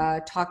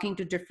talking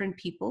to different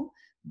people.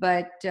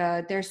 But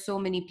there's so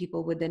many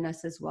people within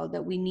us as well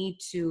that we need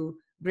to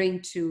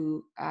bring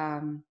to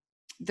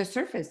the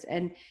surface,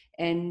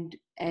 and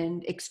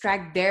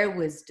extract their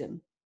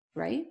wisdom,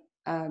 right?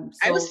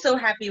 I was so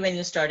happy when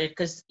you started,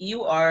 because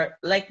you are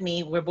like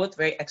me. We're both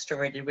very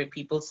extroverted, we're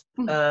people's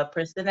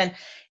person, and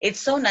it's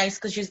so nice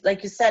because,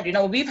 like you said,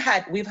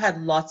 we've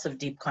had lots of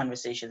deep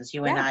conversations,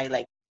 you and I.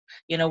 Like,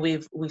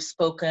 we've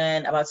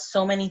spoken about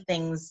so many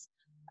things,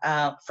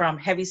 from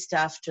heavy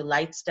stuff to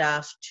light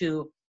stuff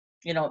to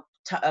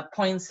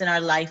points in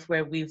our life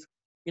where we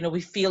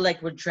feel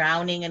like we're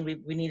drowning, and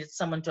we needed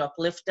someone to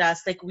uplift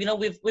us. Like,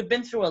 we've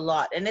been through a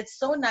lot, and it's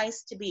so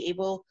nice to be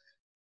able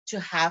to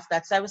have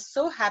that. So I was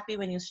so happy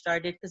when you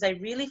started, because I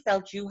really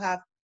felt you have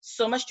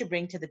so much to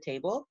bring to the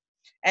table,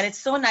 and it's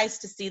so nice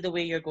to see the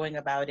way you're going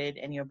about it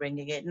and you're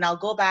bringing it. And I'll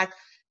go back,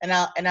 and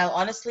I'll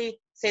honestly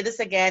say this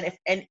again,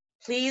 and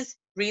please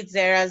read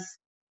Zara's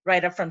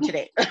write up from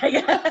today. I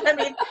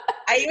mean,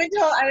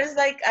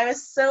 I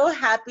was so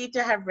happy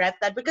to have read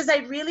that, because I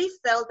really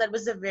felt that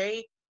was a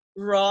very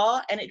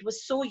raw, and it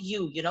was so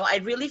I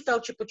really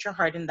felt you put your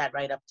heart in that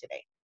write up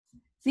today.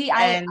 See,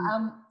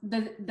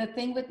 the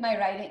thing with my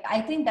writing,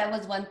 I think that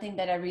was one thing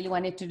that I really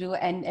wanted to do,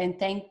 and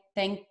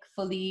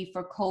thankfully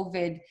for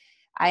COVID,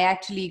 I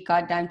actually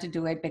got down to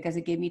do it, because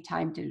it gave me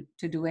time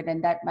to do it,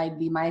 and that might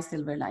be my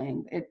silver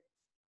lining.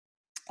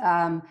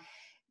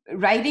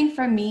 Writing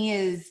for me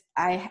is,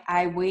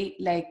 I wait,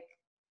 like,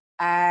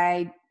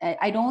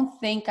 I don't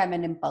think I'm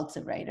an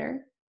impulsive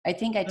writer. I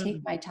think I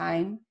take my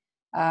time,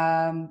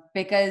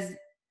 because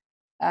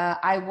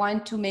I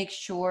want to make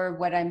sure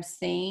what I'm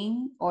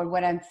saying, or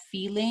what I'm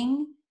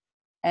feeling,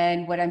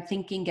 and what I'm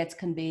thinking gets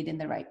conveyed in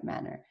the right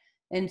manner.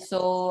 And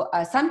so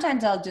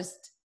sometimes I'll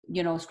just,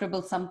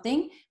 scribble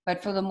something,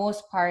 but for the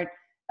most part,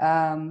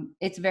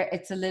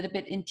 it's a little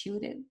bit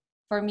intuitive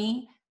for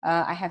me.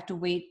 I have to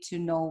wait to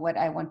know what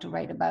I want to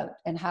write about,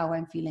 and how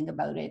I'm feeling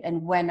about it,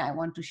 and when I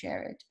want to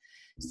share it.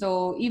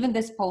 So even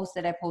this post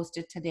that I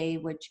posted today,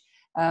 which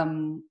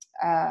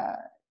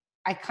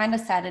I kind of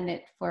sat in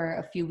it for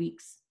a few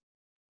weeks,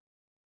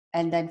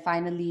 and then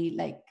finally,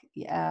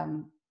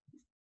 and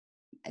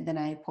then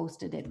I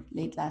posted it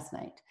late last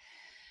night.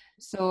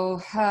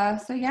 So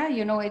yeah,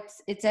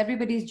 it's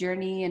everybody's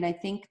journey, and I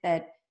think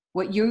that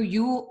what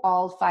you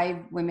all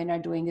 5 women are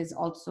doing is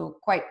also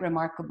quite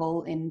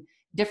remarkable in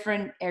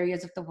different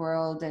areas of the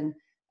world, and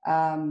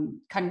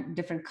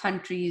different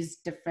countries,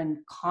 different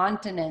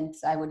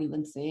continents, I would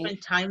even say.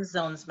 Different time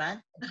zones,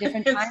 man.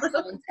 Different time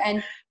zones,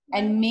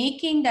 and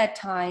making that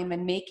time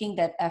and making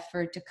that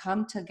effort to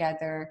come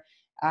together,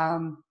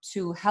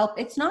 to help.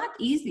 It's not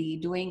easy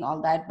doing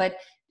all that, but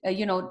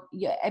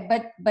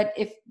but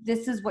if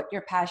this is what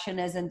your passion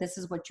is, and this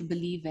is what you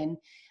believe in,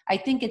 I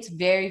think it's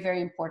very,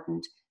 very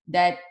important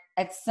that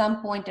at some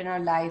point in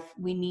our life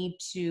we need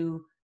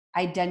to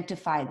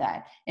identify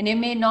that. And it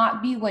may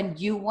not be when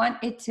you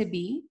want it to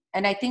be.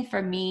 And I think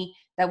for me,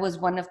 that was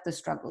one of the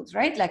struggles,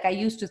 right? Like, I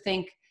used to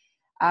think,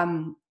 I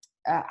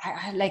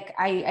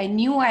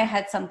knew I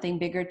had something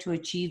bigger to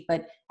achieve,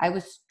 but I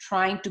was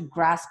trying to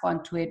grasp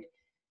onto it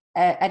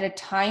at a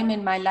time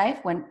in my life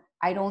when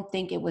I don't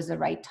think it was the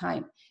right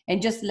time,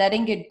 and just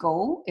letting it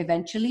go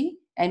eventually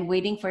and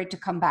waiting for it to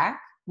come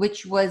back,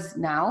 which was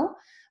now,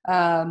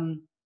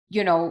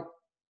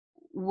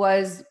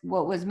 was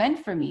what was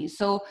meant for me.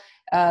 So,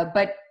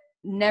 but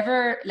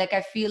never, like,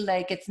 I feel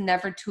like it's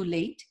never too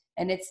late,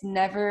 and it's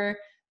never,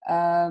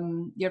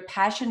 your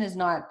passion is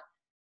not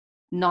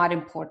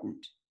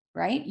important,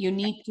 right? You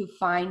need to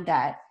find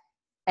that.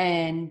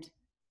 And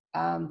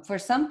for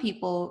some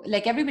people,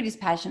 like, everybody's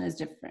passion is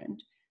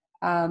different.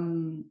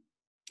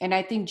 And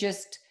I think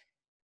just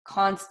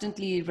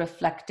constantly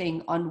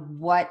reflecting on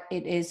what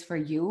it is for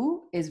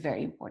you is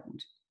very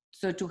important.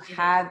 So to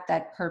have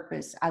that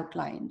purpose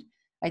outlined,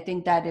 I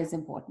think that is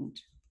important.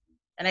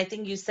 And I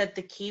think you said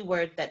the key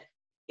word, that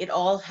it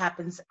all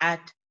happens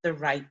at the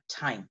right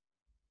time.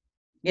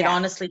 It Yeah.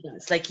 honestly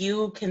does. Like,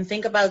 you can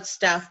think about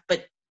stuff,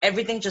 but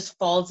everything just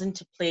falls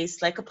into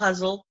place like a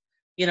puzzle,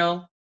 you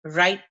know,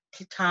 right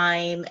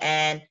time,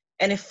 and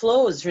it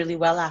flows really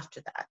well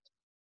after that.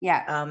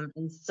 Yeah.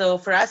 And so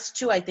for us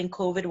too, I think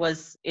COVID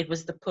was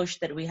the push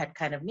that we had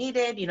kind of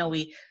needed. You know,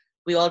 we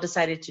all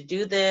decided to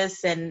do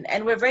this, and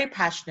we're very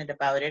passionate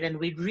about it, and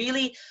we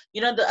really,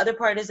 you know, the other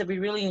part is that we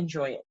really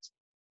enjoy it.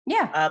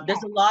 Yeah.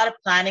 There's a lot of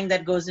planning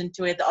that goes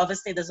into it.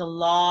 Obviously, there's a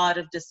lot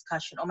of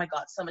discussion. Oh my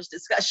God, so much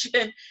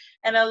discussion,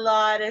 and a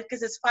lot of,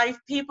 because it's 5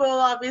 people,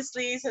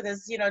 obviously, so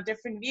there's, you know,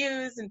 different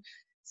views, and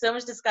so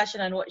much discussion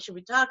on what should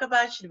we talk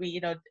about. Should we,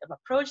 you know,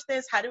 approach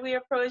this? How do we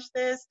approach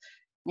this?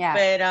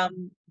 Yeah.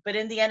 But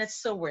in the end,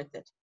 it's so worth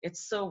it.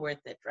 It's so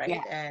worth it, right?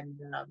 Yeah. And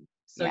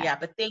so Yeah. yeah.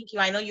 But thank you.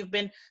 I know you've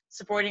been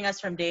supporting us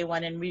from day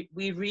one, and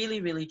we really,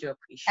 really do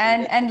appreciate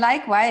And it. and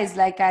likewise,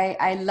 like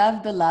I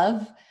love the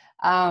love.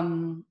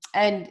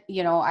 And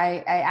you know,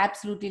 I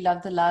absolutely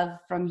love the love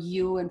from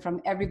you and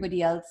from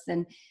everybody else.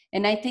 And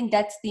I think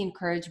that's the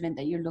encouragement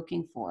that you're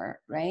looking for,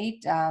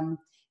 right?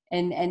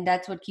 And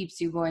that's what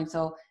keeps you going.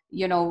 So,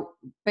 you know,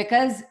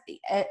 because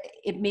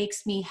it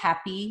makes me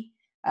happy.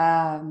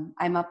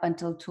 I'm up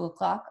until 2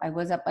 o'clock. I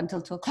was up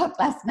until 2 o'clock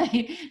last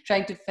night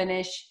trying to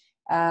finish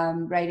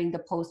writing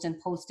the post and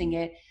posting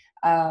it,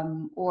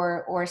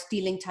 or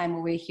stealing time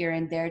away here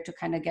and there to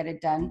kind of get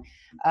it done.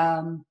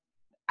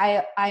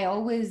 I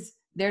always,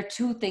 there are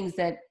two things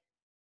that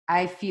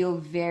I feel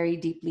very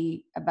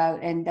deeply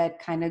about, and that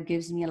kind of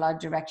gives me a lot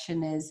of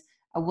direction. Is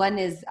one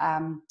is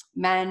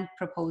man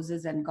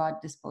proposes and God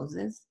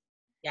disposes,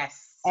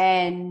 Yes.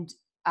 and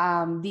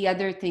the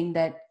other thing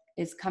that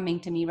is coming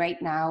to me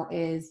right now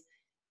is,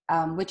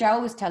 which I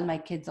always tell my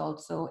kids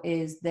also,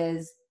 is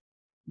there's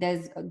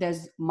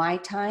my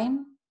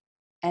time,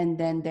 and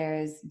then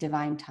there's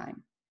divine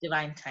time.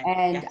 Divine time.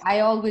 And Yes. I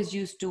always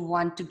used to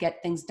want to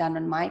get things done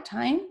on my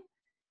time.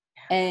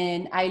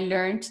 And I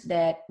learned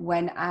that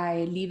when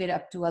I leave it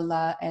up to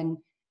Allah and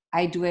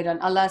I do it on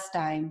Allah's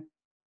time,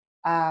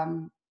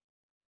 um,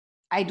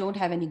 I don't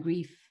have any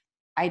grief.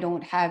 I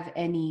don't have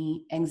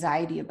any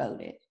anxiety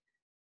about it,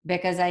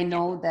 because I Yeah.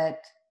 know that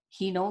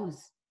He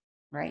knows,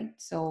 right?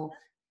 So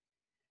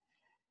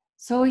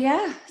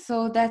yeah,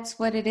 so that's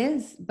what it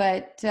is.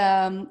 But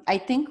I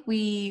think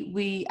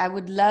I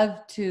would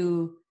love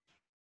to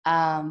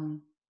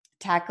um,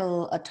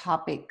 tackle a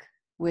topic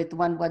with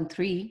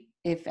 113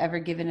 if ever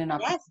given an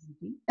Yes.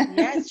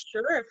 opportunity. Yes,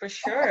 sure, for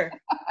sure.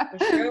 For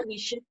sure. We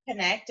should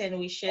connect,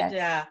 and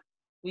Yes.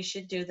 we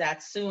should do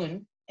that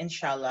soon,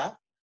 inshallah.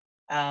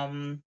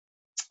 Um,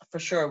 for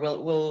sure.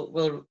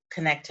 We'll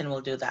connect, and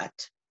we'll do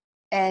that.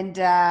 And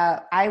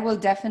I will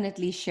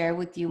definitely share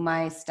with you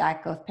my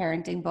stack of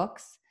parenting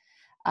books.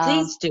 Um,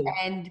 Please do.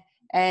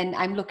 and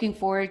I'm looking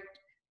forward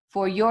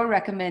for your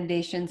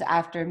recommendations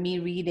after me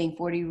reading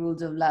 40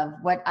 Rules of Love,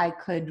 what I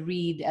could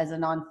read as a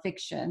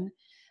nonfiction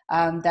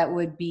that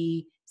would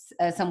be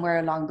somewhere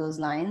along those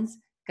lines,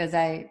 because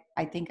I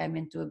think I'm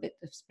into a bit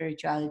of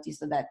spirituality.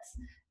 So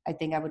I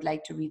think I would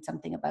like to read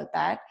something about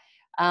that.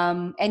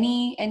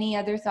 Any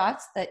other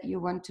thoughts that you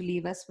want to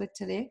leave us with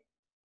today?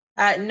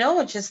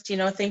 No, just, you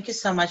know, thank you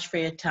so much for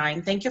your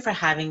time. Thank you for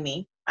having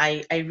me.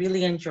 I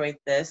really enjoyed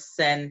this,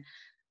 and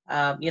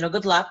you know,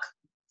 good luck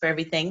for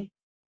everything,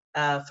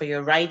 for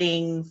your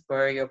writing,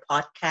 for your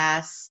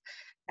podcasts,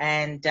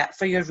 and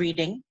for your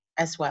reading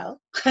as well.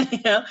 You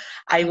know,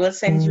 I will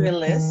send you a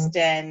list,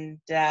 and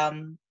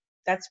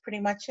that's pretty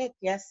much it.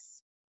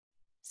 Yes.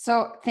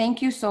 So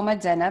thank you so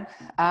much, Zainab.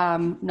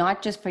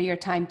 Not just for your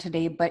time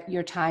today, but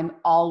your time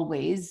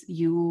always.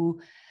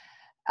 You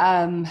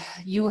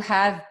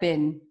have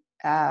been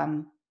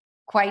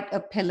quite a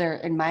pillar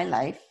in my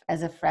life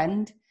as a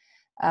friend,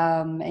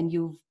 and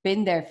you've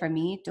been there for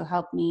me to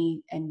help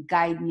me and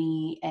guide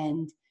me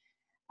and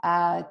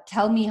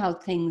tell me how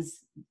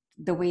things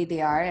the way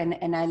they are,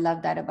 and I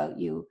love that about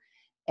you.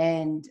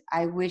 And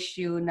I wish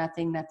you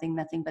nothing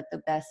but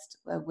the best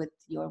with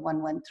your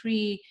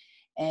 113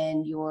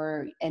 and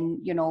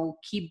you know,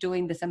 keep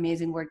doing this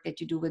amazing work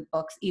that you do with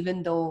books.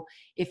 Even though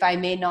if I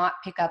may not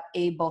pick up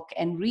a book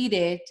and read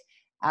it,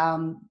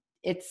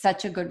 it's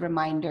such a good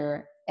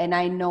reminder. And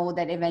I know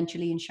that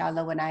eventually,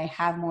 inshallah, when I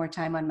have more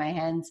time on my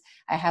hands,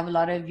 I have a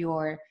lot of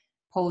your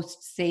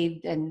posts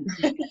saved, and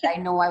because I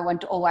know I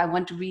want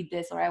to read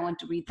this or I want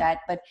to read that.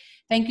 But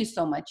thank you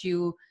so much.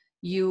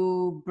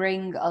 You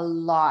bring a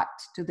lot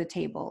to the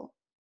table,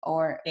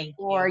 or Thank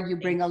or you. you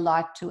bring a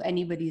lot to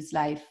anybody's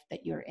life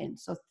that you're in.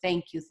 So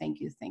thank you, thank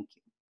you, thank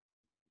you.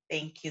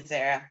 Thank you,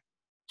 Zara.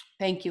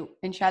 Thank you.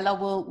 Inshallah,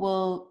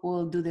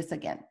 we'll do this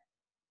again.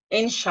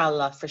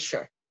 Inshallah, for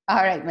sure. All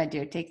right, my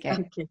dear. Take care.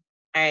 Okay.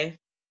 All right.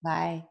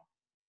 Bye.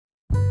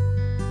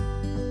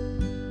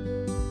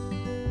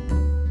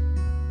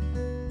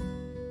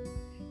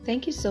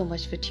 Thank you so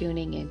much for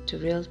tuning in to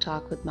Real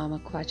Talk with Mama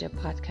Khwaja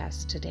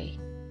podcast today.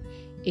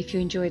 If you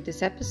enjoyed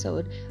this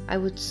episode, I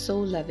would so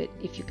love it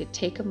if you could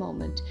take a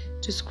moment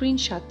to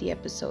screenshot the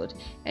episode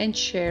and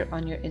share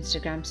on your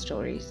Instagram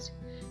stories.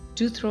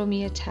 Do throw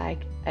me a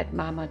tag at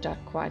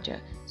mama.kwaja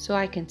so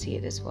I can see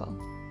it as well.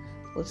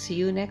 We'll see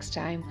you next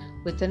time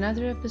with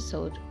another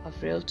episode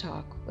of Real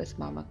Talk with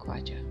Mama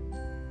Kwaja.